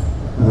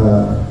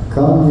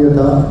 kam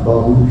yata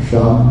bahu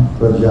sham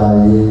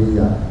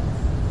prajayeya.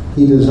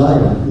 He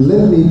desired,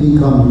 let me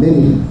become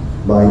many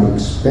by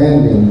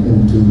expanding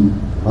into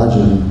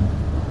Ajani.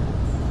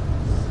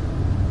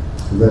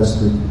 That's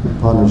the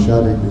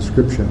Upanishadic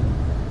description.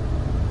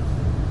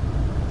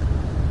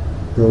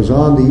 Goes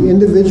on, the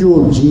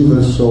individual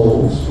jiva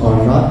souls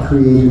are not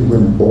created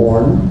when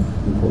born,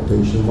 in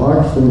quotation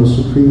marks, from the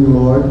Supreme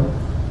Lord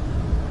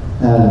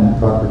and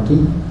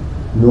Prakriti,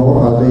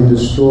 nor are they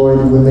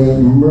destroyed when they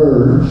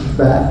merge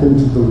back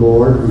into the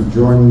Lord,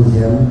 rejoining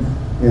Him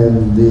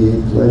in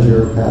the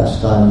pleasure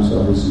pastimes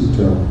of His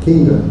eternal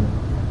kingdom.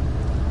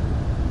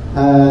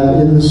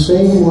 And in the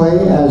same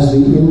way as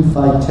the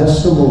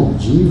infinitesimal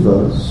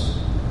jivas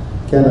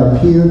can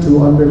appear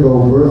to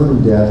undergo birth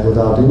and death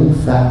without any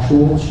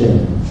factual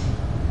change,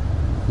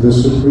 the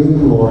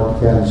Supreme Lord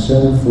can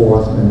send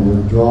forth and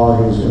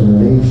withdraw His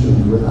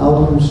emanations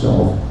without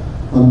Himself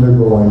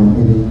undergoing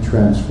any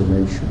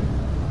transformation.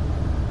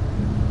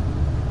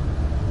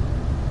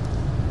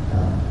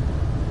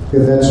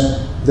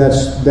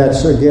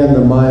 That's again the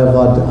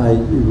Mayavad. I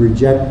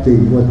reject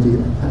what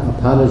the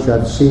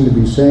Upanishads seem to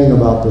be saying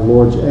about the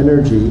Lord's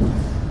energy,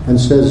 and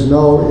says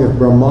no. If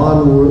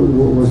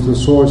Brahman was the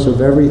source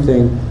of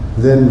everything,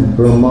 then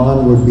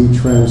Brahman would be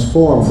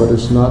transformed, but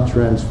it's not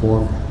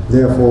transformed.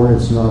 Therefore,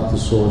 it's not the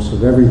source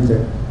of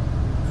everything.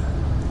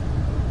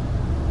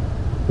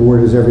 Where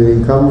does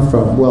everything come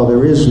from? Well,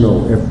 there is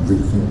no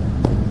everything.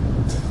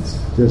 It's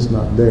just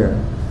not there.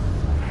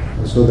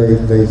 So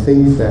they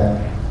think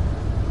that.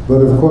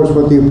 But of course,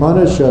 what the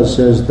Upanishad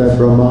says, that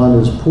Brahman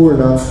is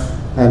Purna,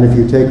 and if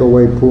you take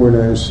away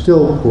Purna, it's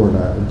still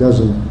Purna. It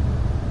doesn't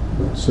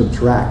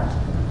subtract.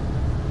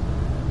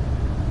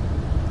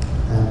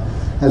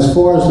 As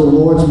far as the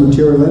Lord's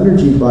material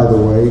energy, by the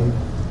way,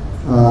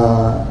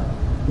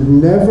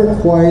 never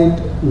quite,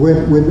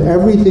 when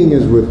everything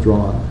is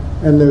withdrawn,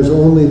 and there's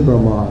only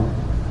Brahman,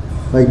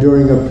 like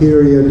during a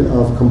period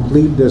of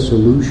complete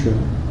dissolution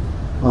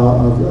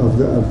of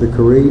the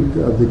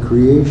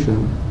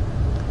creation,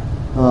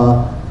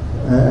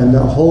 and the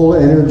whole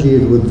energy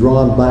is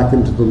withdrawn back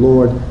into the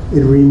Lord,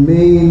 it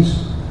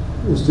remains,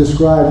 is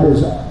described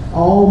as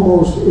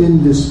almost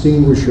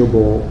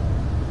indistinguishable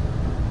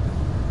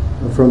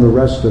from the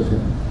rest of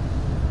Him.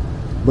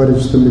 But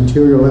it's the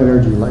material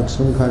energy, like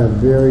some kind of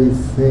very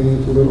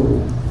faint little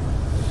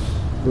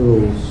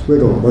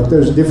swiggle. But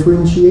there's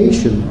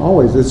differentiation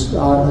always. That's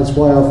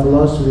why our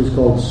philosophy is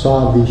called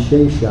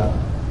sa-vishesha.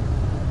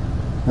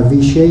 A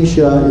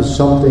vishesha is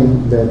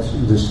something that's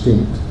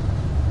distinct,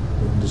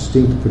 a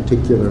distinct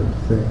particular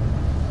thing.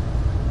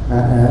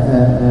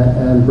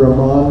 And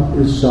Brahman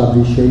is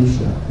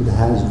sa-vishesha. It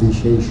has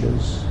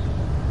visheshas.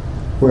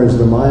 Whereas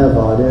the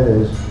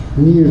Mayavada is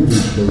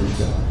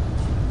nirvishesha.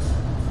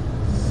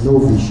 No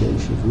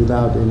visheshas,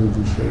 without any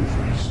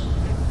visheshas.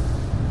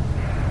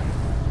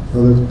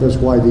 So that's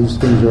why these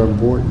things are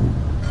important.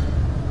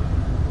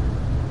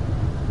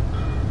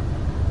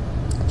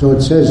 So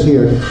it says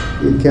here,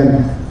 it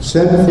can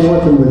send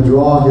forth and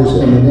withdraw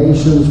His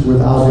emanations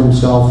without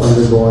Himself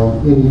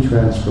undergoing any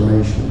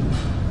transformation.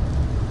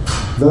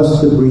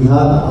 Thus the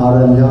Brihad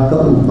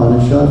Aranyaka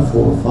Upanishad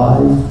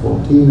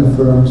 4.5.14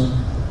 affirms,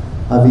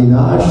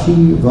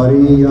 Avinashi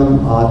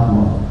Vareyam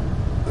Atma.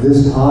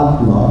 This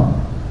Atma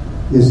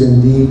is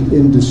indeed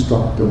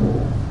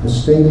indestructible. A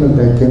statement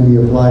that can be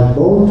applied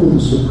both to the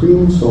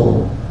Supreme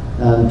Soul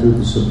and to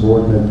the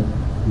subordinate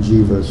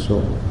Jiva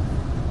soul.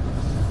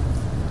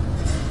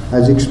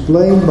 As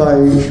explained by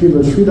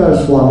Srila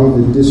Sridhar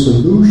Swami, the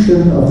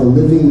dissolution of the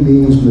living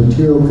being's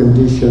material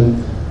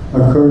condition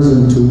occurs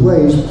in two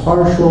ways,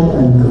 partial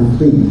and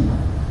complete.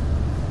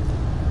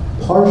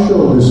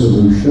 Partial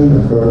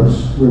dissolution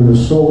occurs when the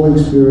soul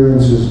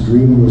experiences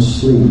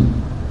dreamless sleep,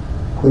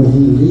 when he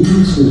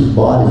leaves his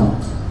body.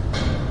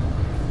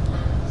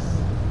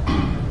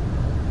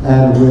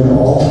 And when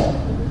all,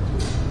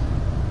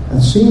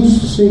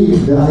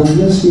 the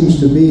idea seems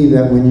to be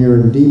that when you're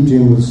in deep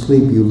dreamless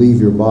sleep, you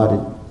leave your body.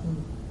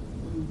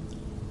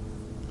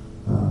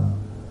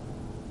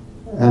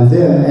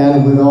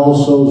 And when all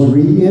souls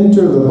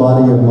re-enter the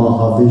body of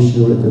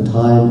Mahavishnu at the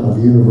time of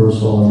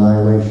universal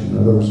annihilation. In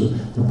other words,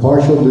 the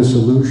partial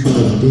dissolution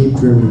of deep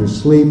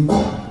dreamless sleep,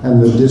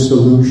 and the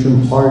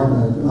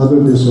other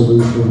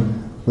dissolution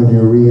when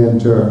you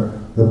re-enter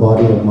the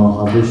body of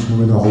Mahavishnu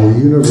when the whole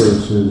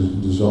universe is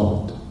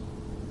dissolved.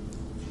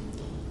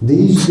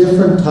 These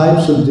different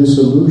types of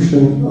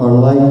dissolution are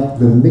like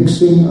the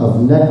mixing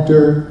of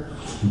nectar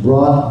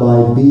brought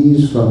by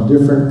bees from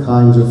different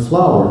kinds of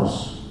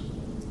flowers.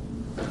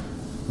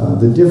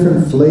 The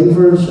different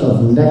flavors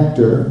of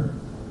nectar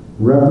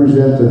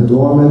represent the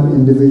dormant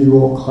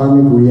individual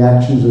karmic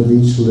reactions of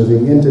each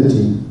living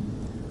entity,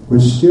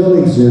 which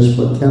still exist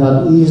but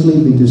cannot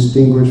easily be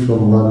distinguished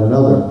from one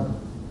another.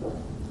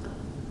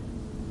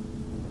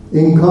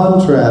 In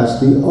contrast,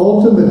 the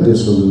ultimate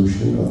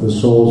dissolution of the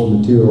soul's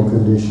material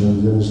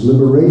conditions and its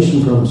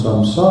liberation from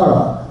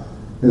samsara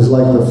is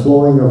like the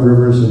flowing of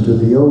rivers into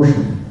the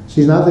ocean.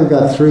 See, now they've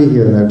got three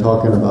here, and they're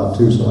talking about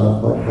two, so I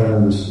don't quite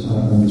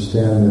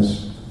understand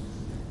this.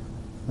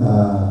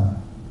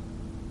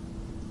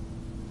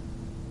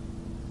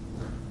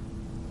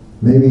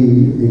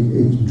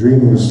 Maybe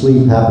dreaming of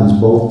sleep happens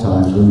both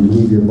times, when you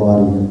leave your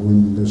body and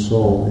when the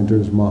soul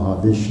enters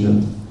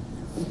Mahavishnu.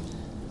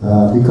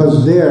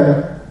 Because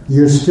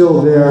you're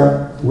still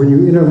there. When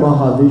you enter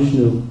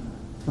Mahavishnu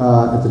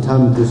at the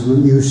time of this,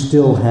 you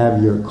still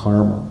have your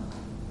karma.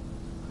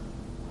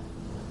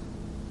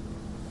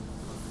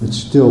 It's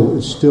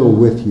still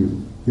with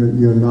you.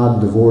 you're not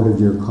devoid of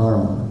your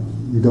karma.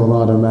 You don't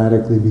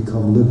automatically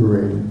become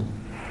liberated.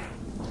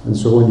 And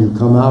so when you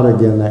come out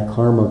again, that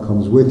karma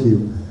comes with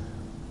you,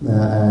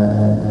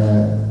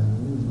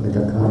 like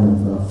a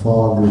kind of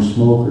fog or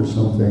smoke or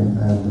something.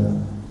 And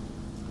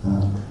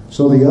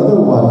so the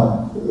other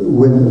one,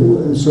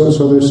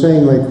 so they're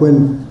saying like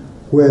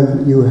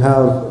when you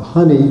have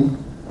honey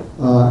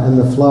and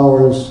the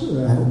flowers,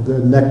 the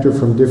nectar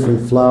from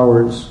different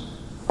flowers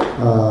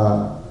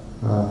are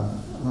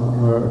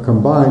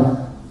combined,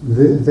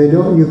 they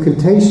don't. You can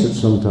taste it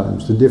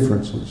sometimes, the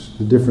differences,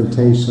 the different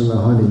tastes in the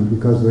honey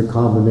because of the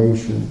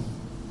combination.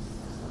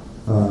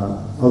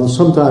 Although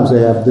sometimes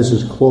they have, this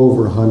is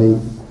clover honey.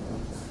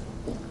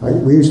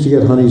 We used to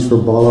get honeys for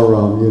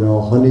Balaram,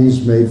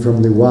 honeys made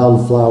from the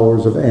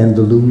wildflowers of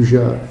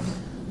Andalusia,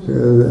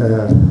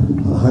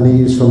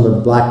 honeys from the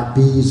black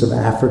bees of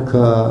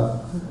Africa,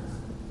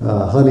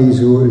 honeys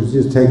who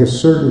just take a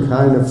certain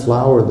kind of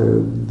flower.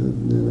 You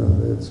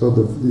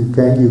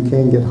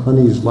can't get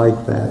honeys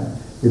like that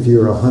if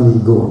you're a honey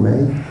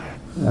gourmet.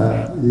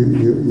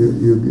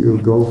 You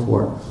go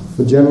for it.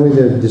 But generally,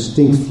 the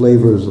distinct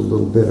flavors a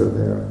little bit are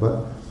there.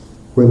 But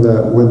when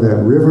the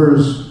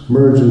rivers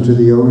merge into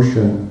the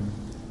ocean,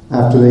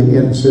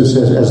 it says,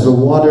 as the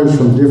waters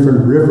from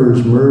different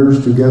rivers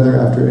merge together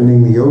after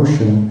entering the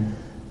ocean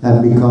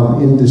and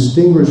become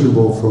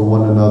indistinguishable from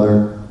one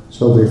another,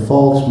 so the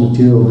false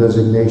material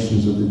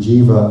designations of the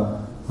jiva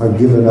are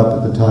given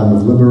up at the time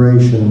of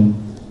liberation,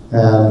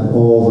 and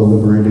all the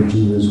liberated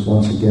jivas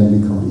once again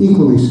become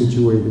equally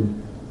situated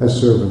as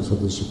servants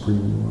of the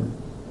Supreme Lord.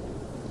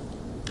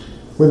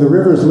 When the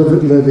rivers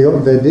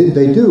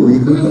they do.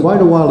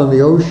 Quite a while in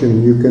the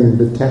ocean, you can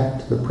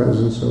detect the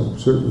presence of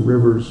certain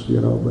rivers,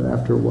 but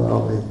after a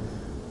while they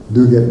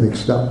do get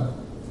mixed up.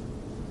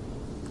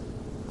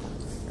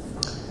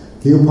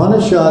 The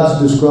Upanishads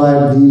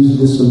describe these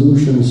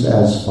dissolutions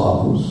as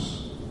follows.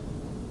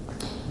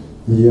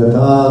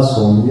 Yata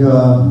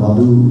somya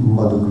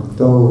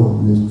madhukrito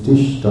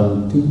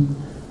nitishtanti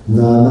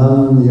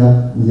nanam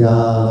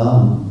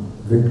yatnyanam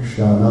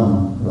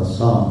vikshanam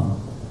rasam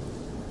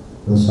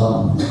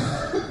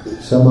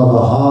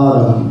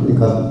samavaharam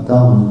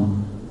ikatam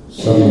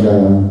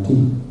samgayanti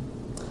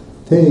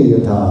te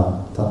yata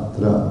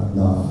tatra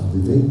na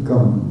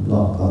vivekam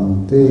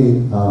lapante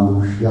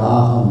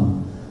amushyaham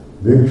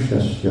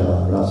vikshasya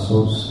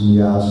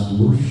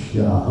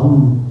rasosmyasmushyaham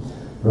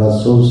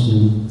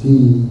rasosmiti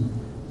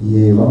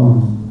yevam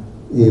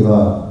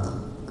eva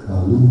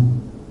kalu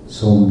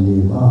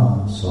somyeva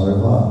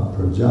sarva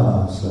praja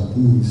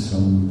sati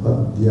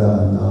sampadya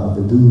na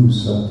vidu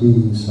sati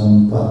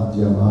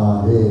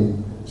sampadhyamahe.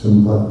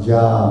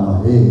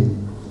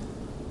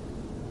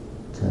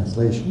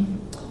 Translation.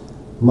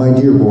 My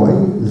dear boy,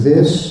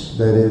 this,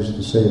 that is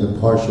to say the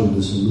partial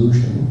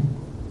dissolution,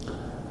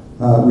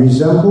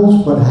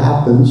 resembles what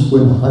happens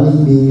when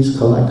honeybees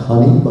collect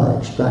honey by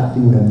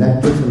extracting the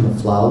nectar from the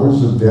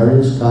flowers of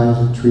various kinds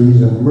of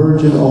trees and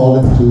merge it all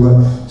into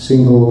a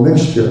single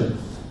mixture.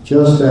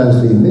 Just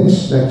as the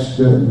mixed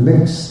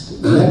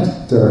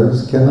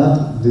nectars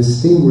cannot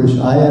distinguish,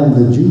 I am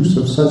the juice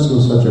of such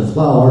and such a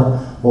flower,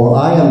 or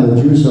I am the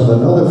juice of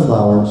another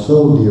flower,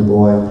 so, dear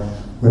boy,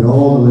 when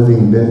all the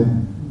living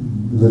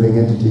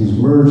entities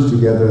merge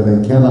together,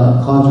 they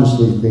cannot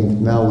consciously think,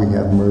 now we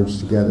have merged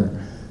together.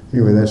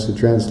 Anyway, that's the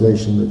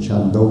translation of the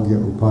Chandogya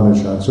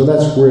Upanishad. So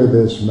that's where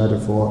this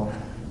metaphor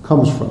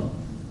comes from.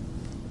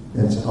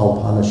 It's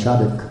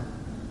Upanishadic.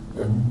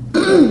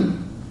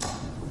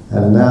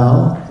 And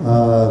now,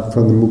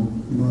 from the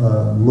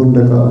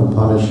Mundaka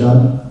Upanishad,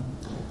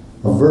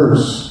 a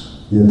verse,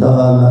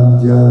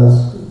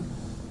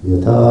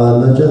 Yata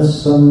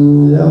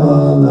najasam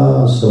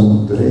yamana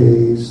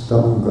samudre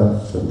stam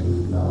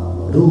gacchati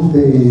nama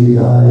rupe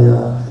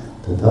vihaya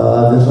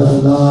tata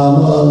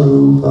visanama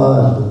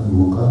rupa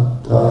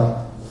mukhatta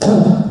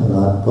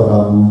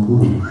ratparam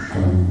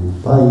purusham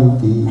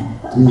paiti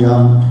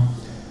tviyam.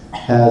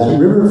 As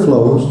river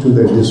flows to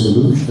their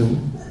dissolution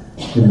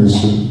in the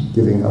sea,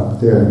 giving up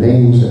their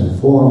names and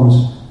forms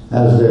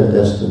as their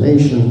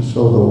destination,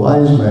 so the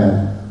wise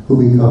man who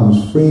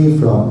becomes free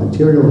from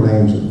material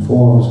names and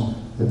forms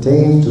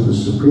attains to the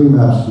Supreme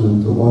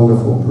Absolute, the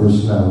wonderful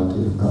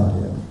personality of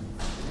Godhead.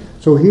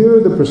 So here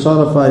the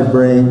personified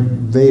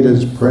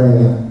Vedas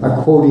are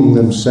quoting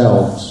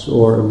themselves,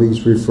 or at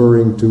least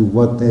referring to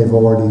what they've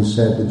already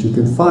said that you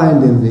can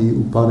find in the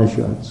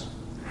Upanishads.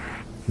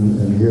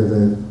 And here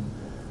the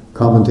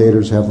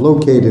commentators have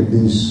located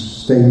these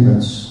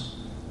statements.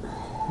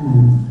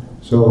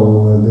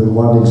 So the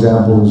one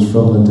example is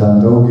from the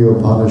Chandogya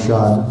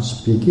Upanishad,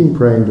 speaking,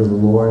 praying to the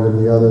Lord, and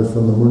the other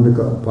from the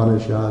Mundaka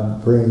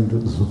Upanishad, praying to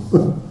the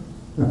Lord.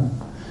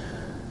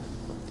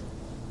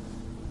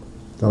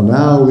 So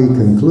now we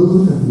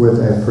conclude with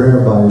a prayer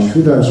by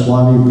Sridhar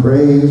Swami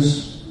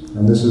Praise,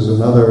 and this is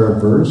another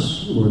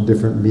verse with a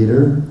different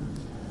meter,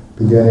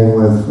 beginning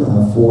with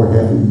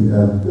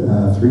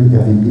three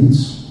heavy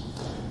beats.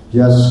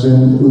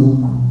 Yasmin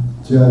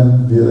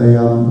Jad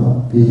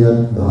vilayam apiyat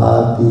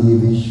bhati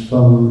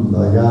vishvam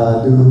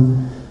layadu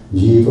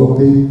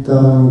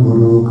Jivopitam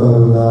Guru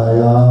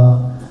Karunaya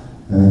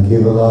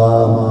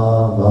Kevalama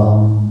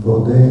Vam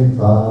Bodhe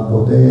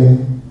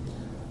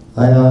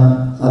Aya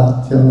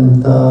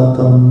Atyanta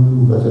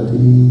Tam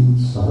Vajati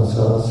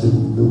Sahasa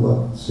Sindhu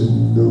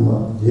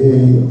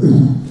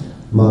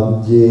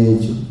Madhye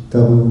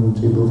Chittam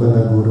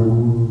Tribhuvana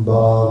Gurum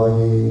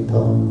Bhavaye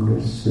Tam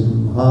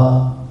Nrisimha.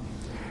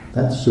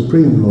 That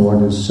Supreme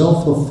Lord is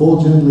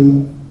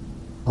self-effulgently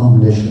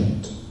omniscient.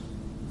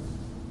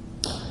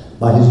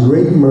 By His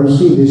great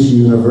mercy, this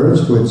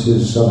universe, which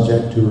is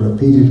subject to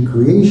repeated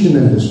creation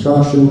and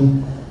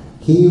destruction,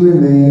 He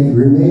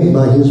remained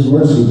by His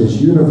mercy, this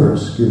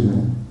universe,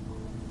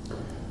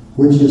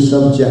 which is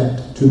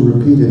subject to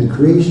repeated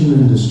creation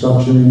and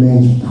destruction,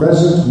 remains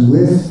present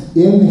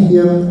within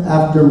Him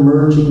after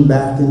merging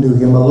back into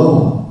Him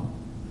alone.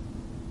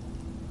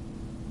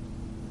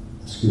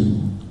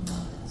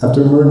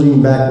 After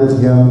merging back with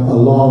Him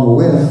along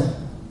with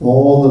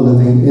all the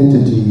living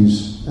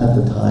entities at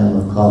the time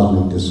of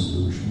cosmic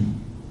dissolution.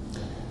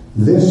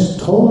 This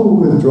total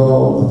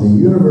withdrawal of the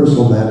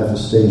universal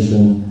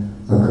manifestation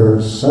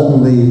occurs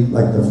suddenly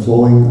like the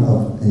flowing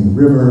of a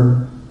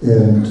river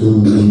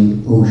into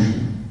the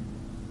ocean.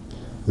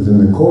 Within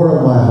the core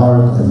of my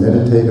heart, I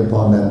meditate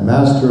upon that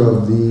master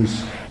of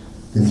these,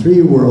 the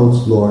three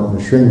worlds, Lord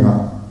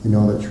Nrsimha. You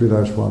know that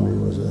Sridhar Swami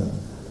was a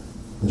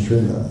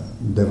Nrsimha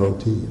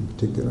devotee in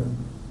particular.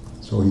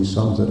 So he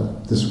sums it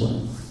up this way.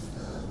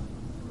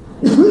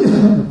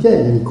 Okay,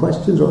 any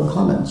questions or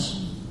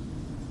comments?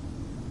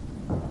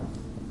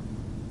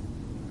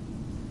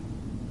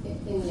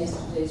 In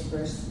yesterday's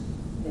verse,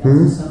 they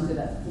also summed it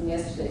up. In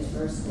yesterday's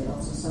verse, they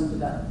also summed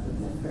it up with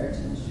the prayer to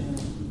Nrsimha.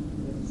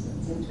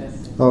 It's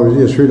interesting. Oh,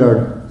 yes,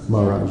 Sridhar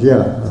Maharaj,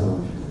 yeah.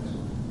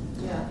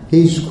 Yeah.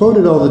 He's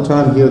quoted all the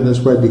time here in this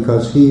way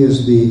because he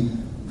is the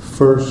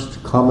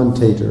first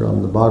commentator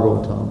on the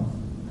Bhagavatam,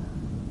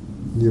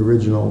 the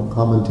original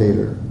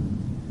commentator.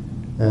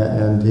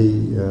 And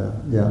he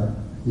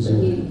was a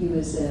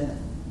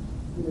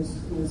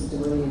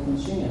devotee of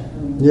Nrsimha.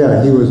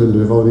 He was a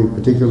devotee,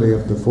 particularly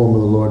of the form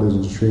of the Lord as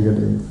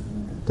Nrsimhadev.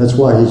 That's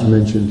why he's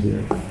mentioned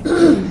here.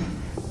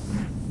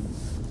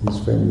 He's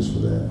famous for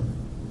that.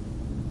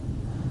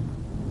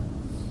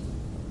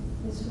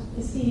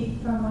 Is he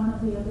from one of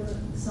the other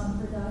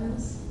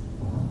sampradayas?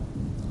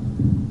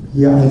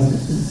 Yeah, I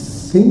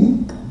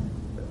think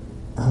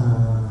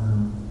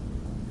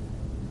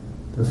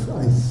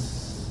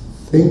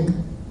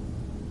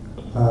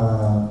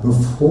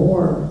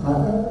before.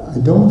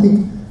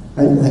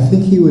 I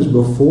think he was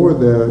before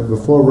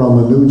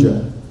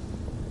Ramanuja,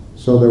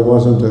 so there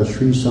wasn't a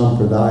Sri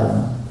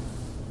Sampradaya.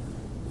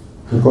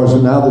 Of course,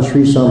 now the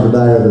Sri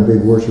Sampradaya are the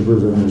big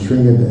worshippers of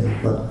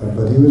Nrsimhadev,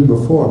 but he was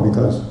before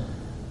because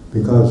he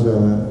was.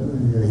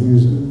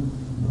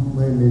 No,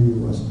 maybe he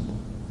wasn't.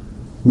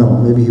 No,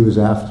 maybe he was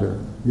after.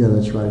 Yeah,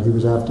 that's right. He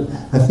was after.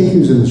 I think he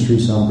was in the Sri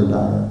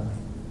Sampradaya.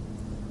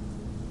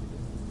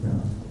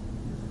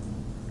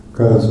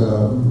 Because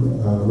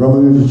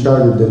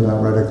Ramanujacharya did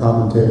not write a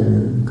commentary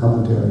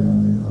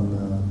on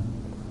the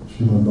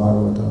Srimad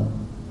Bhagavatam.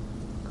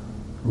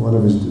 One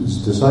of his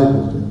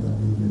disciples did, but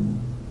he didn't.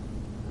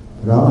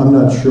 But I'm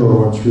not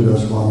sure what Sridhar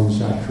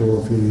Swami's actual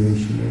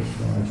affiliation is,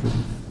 so I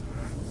shouldn't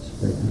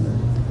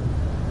speculate.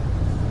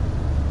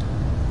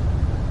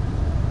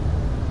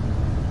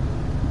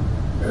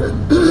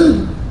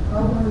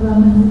 What were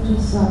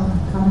Ramanuja's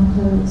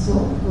commentaries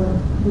or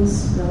his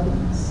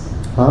writings?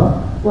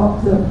 Huh?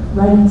 What the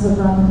writings of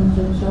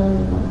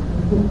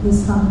Ramanujacharya, his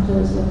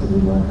commentaries, what did he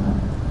work on?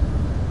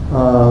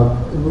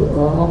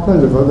 All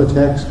kinds of other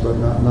texts, but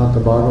not the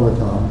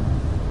Bhagavatam.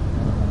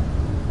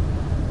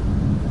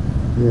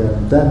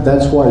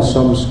 That's why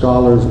some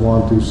scholars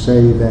want to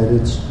say that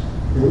it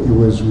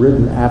was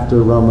written after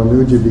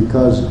Ramanuja,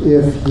 because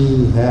if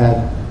he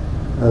had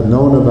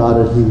known about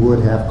it, he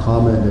would have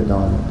commented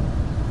on it.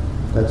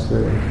 That's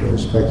their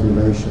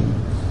speculation.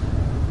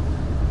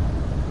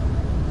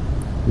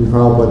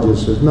 Prabhupada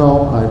just says,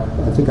 no,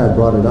 I think I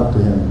brought it up to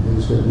him.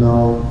 He said,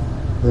 no,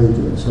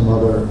 some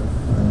other,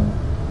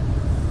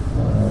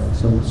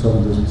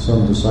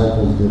 some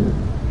disciples did it.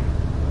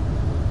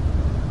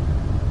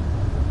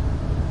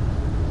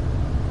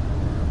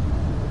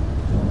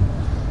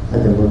 I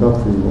can look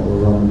up for you all the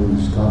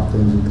Ramanuja's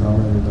things he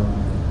commented on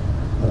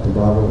at the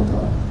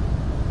Bhagavatam.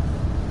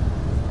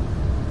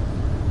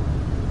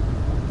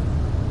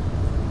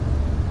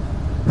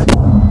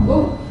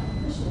 Whoa!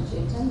 Krishna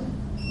Chaitanya.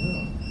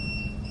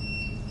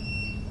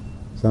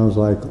 Sounds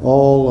like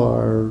all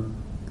are...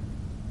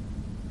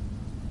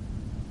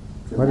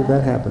 Why did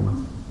that happen?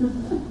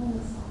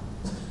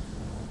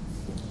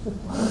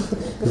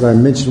 Because I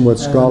mentioned what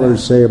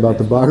scholars say about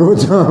the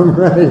Bhagavatam,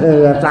 right?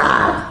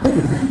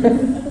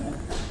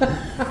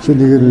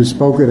 Shouldn't even have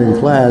spoken in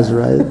class,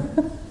 right?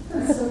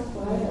 That's so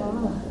quiet.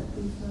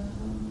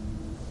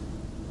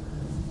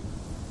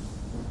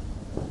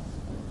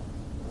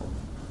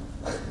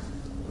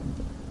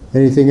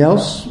 Anything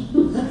else?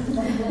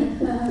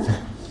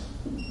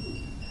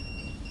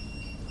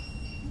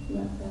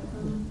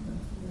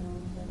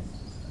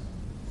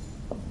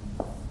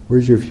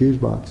 Where's your fuse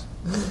box?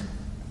 The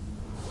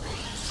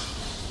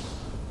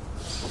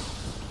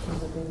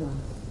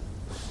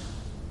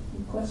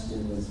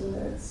question was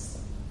whether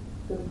it's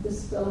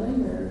this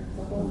building or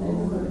the whole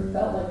neighborhood. It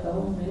felt like the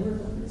whole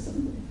neighborhood or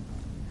something.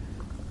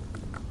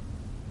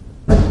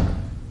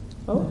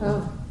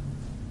 Oh.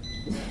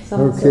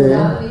 Okay.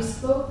 Now we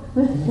spoke.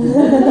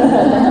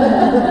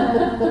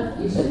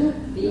 You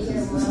should be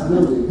here more.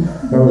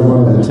 That was one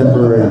of the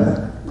temporary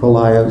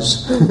pariahs.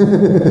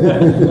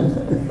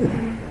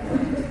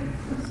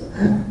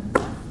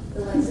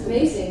 It's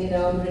amazing, in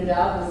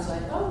Vrindavan, it's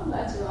like, oh,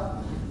 that's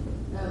rough.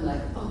 And I'm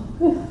like, oh,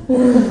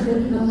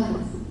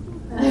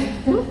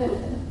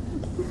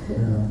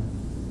 Yeah.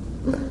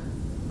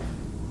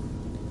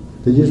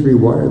 They just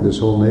rewired this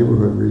whole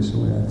neighborhood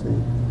recently, I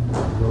think.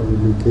 All the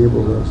new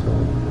cables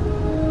outside.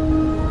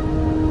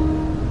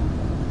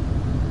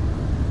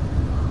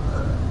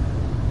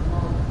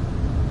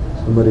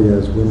 Somebody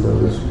has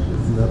windows.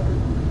 No.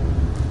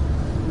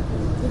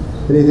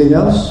 Anything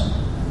else?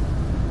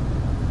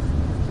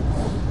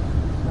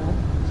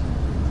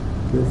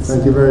 Okay,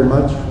 thank you very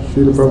much.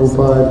 Srila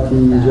Prabhupada ki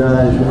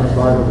jai, Srimad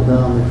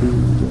Bhagavatam ki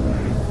jai.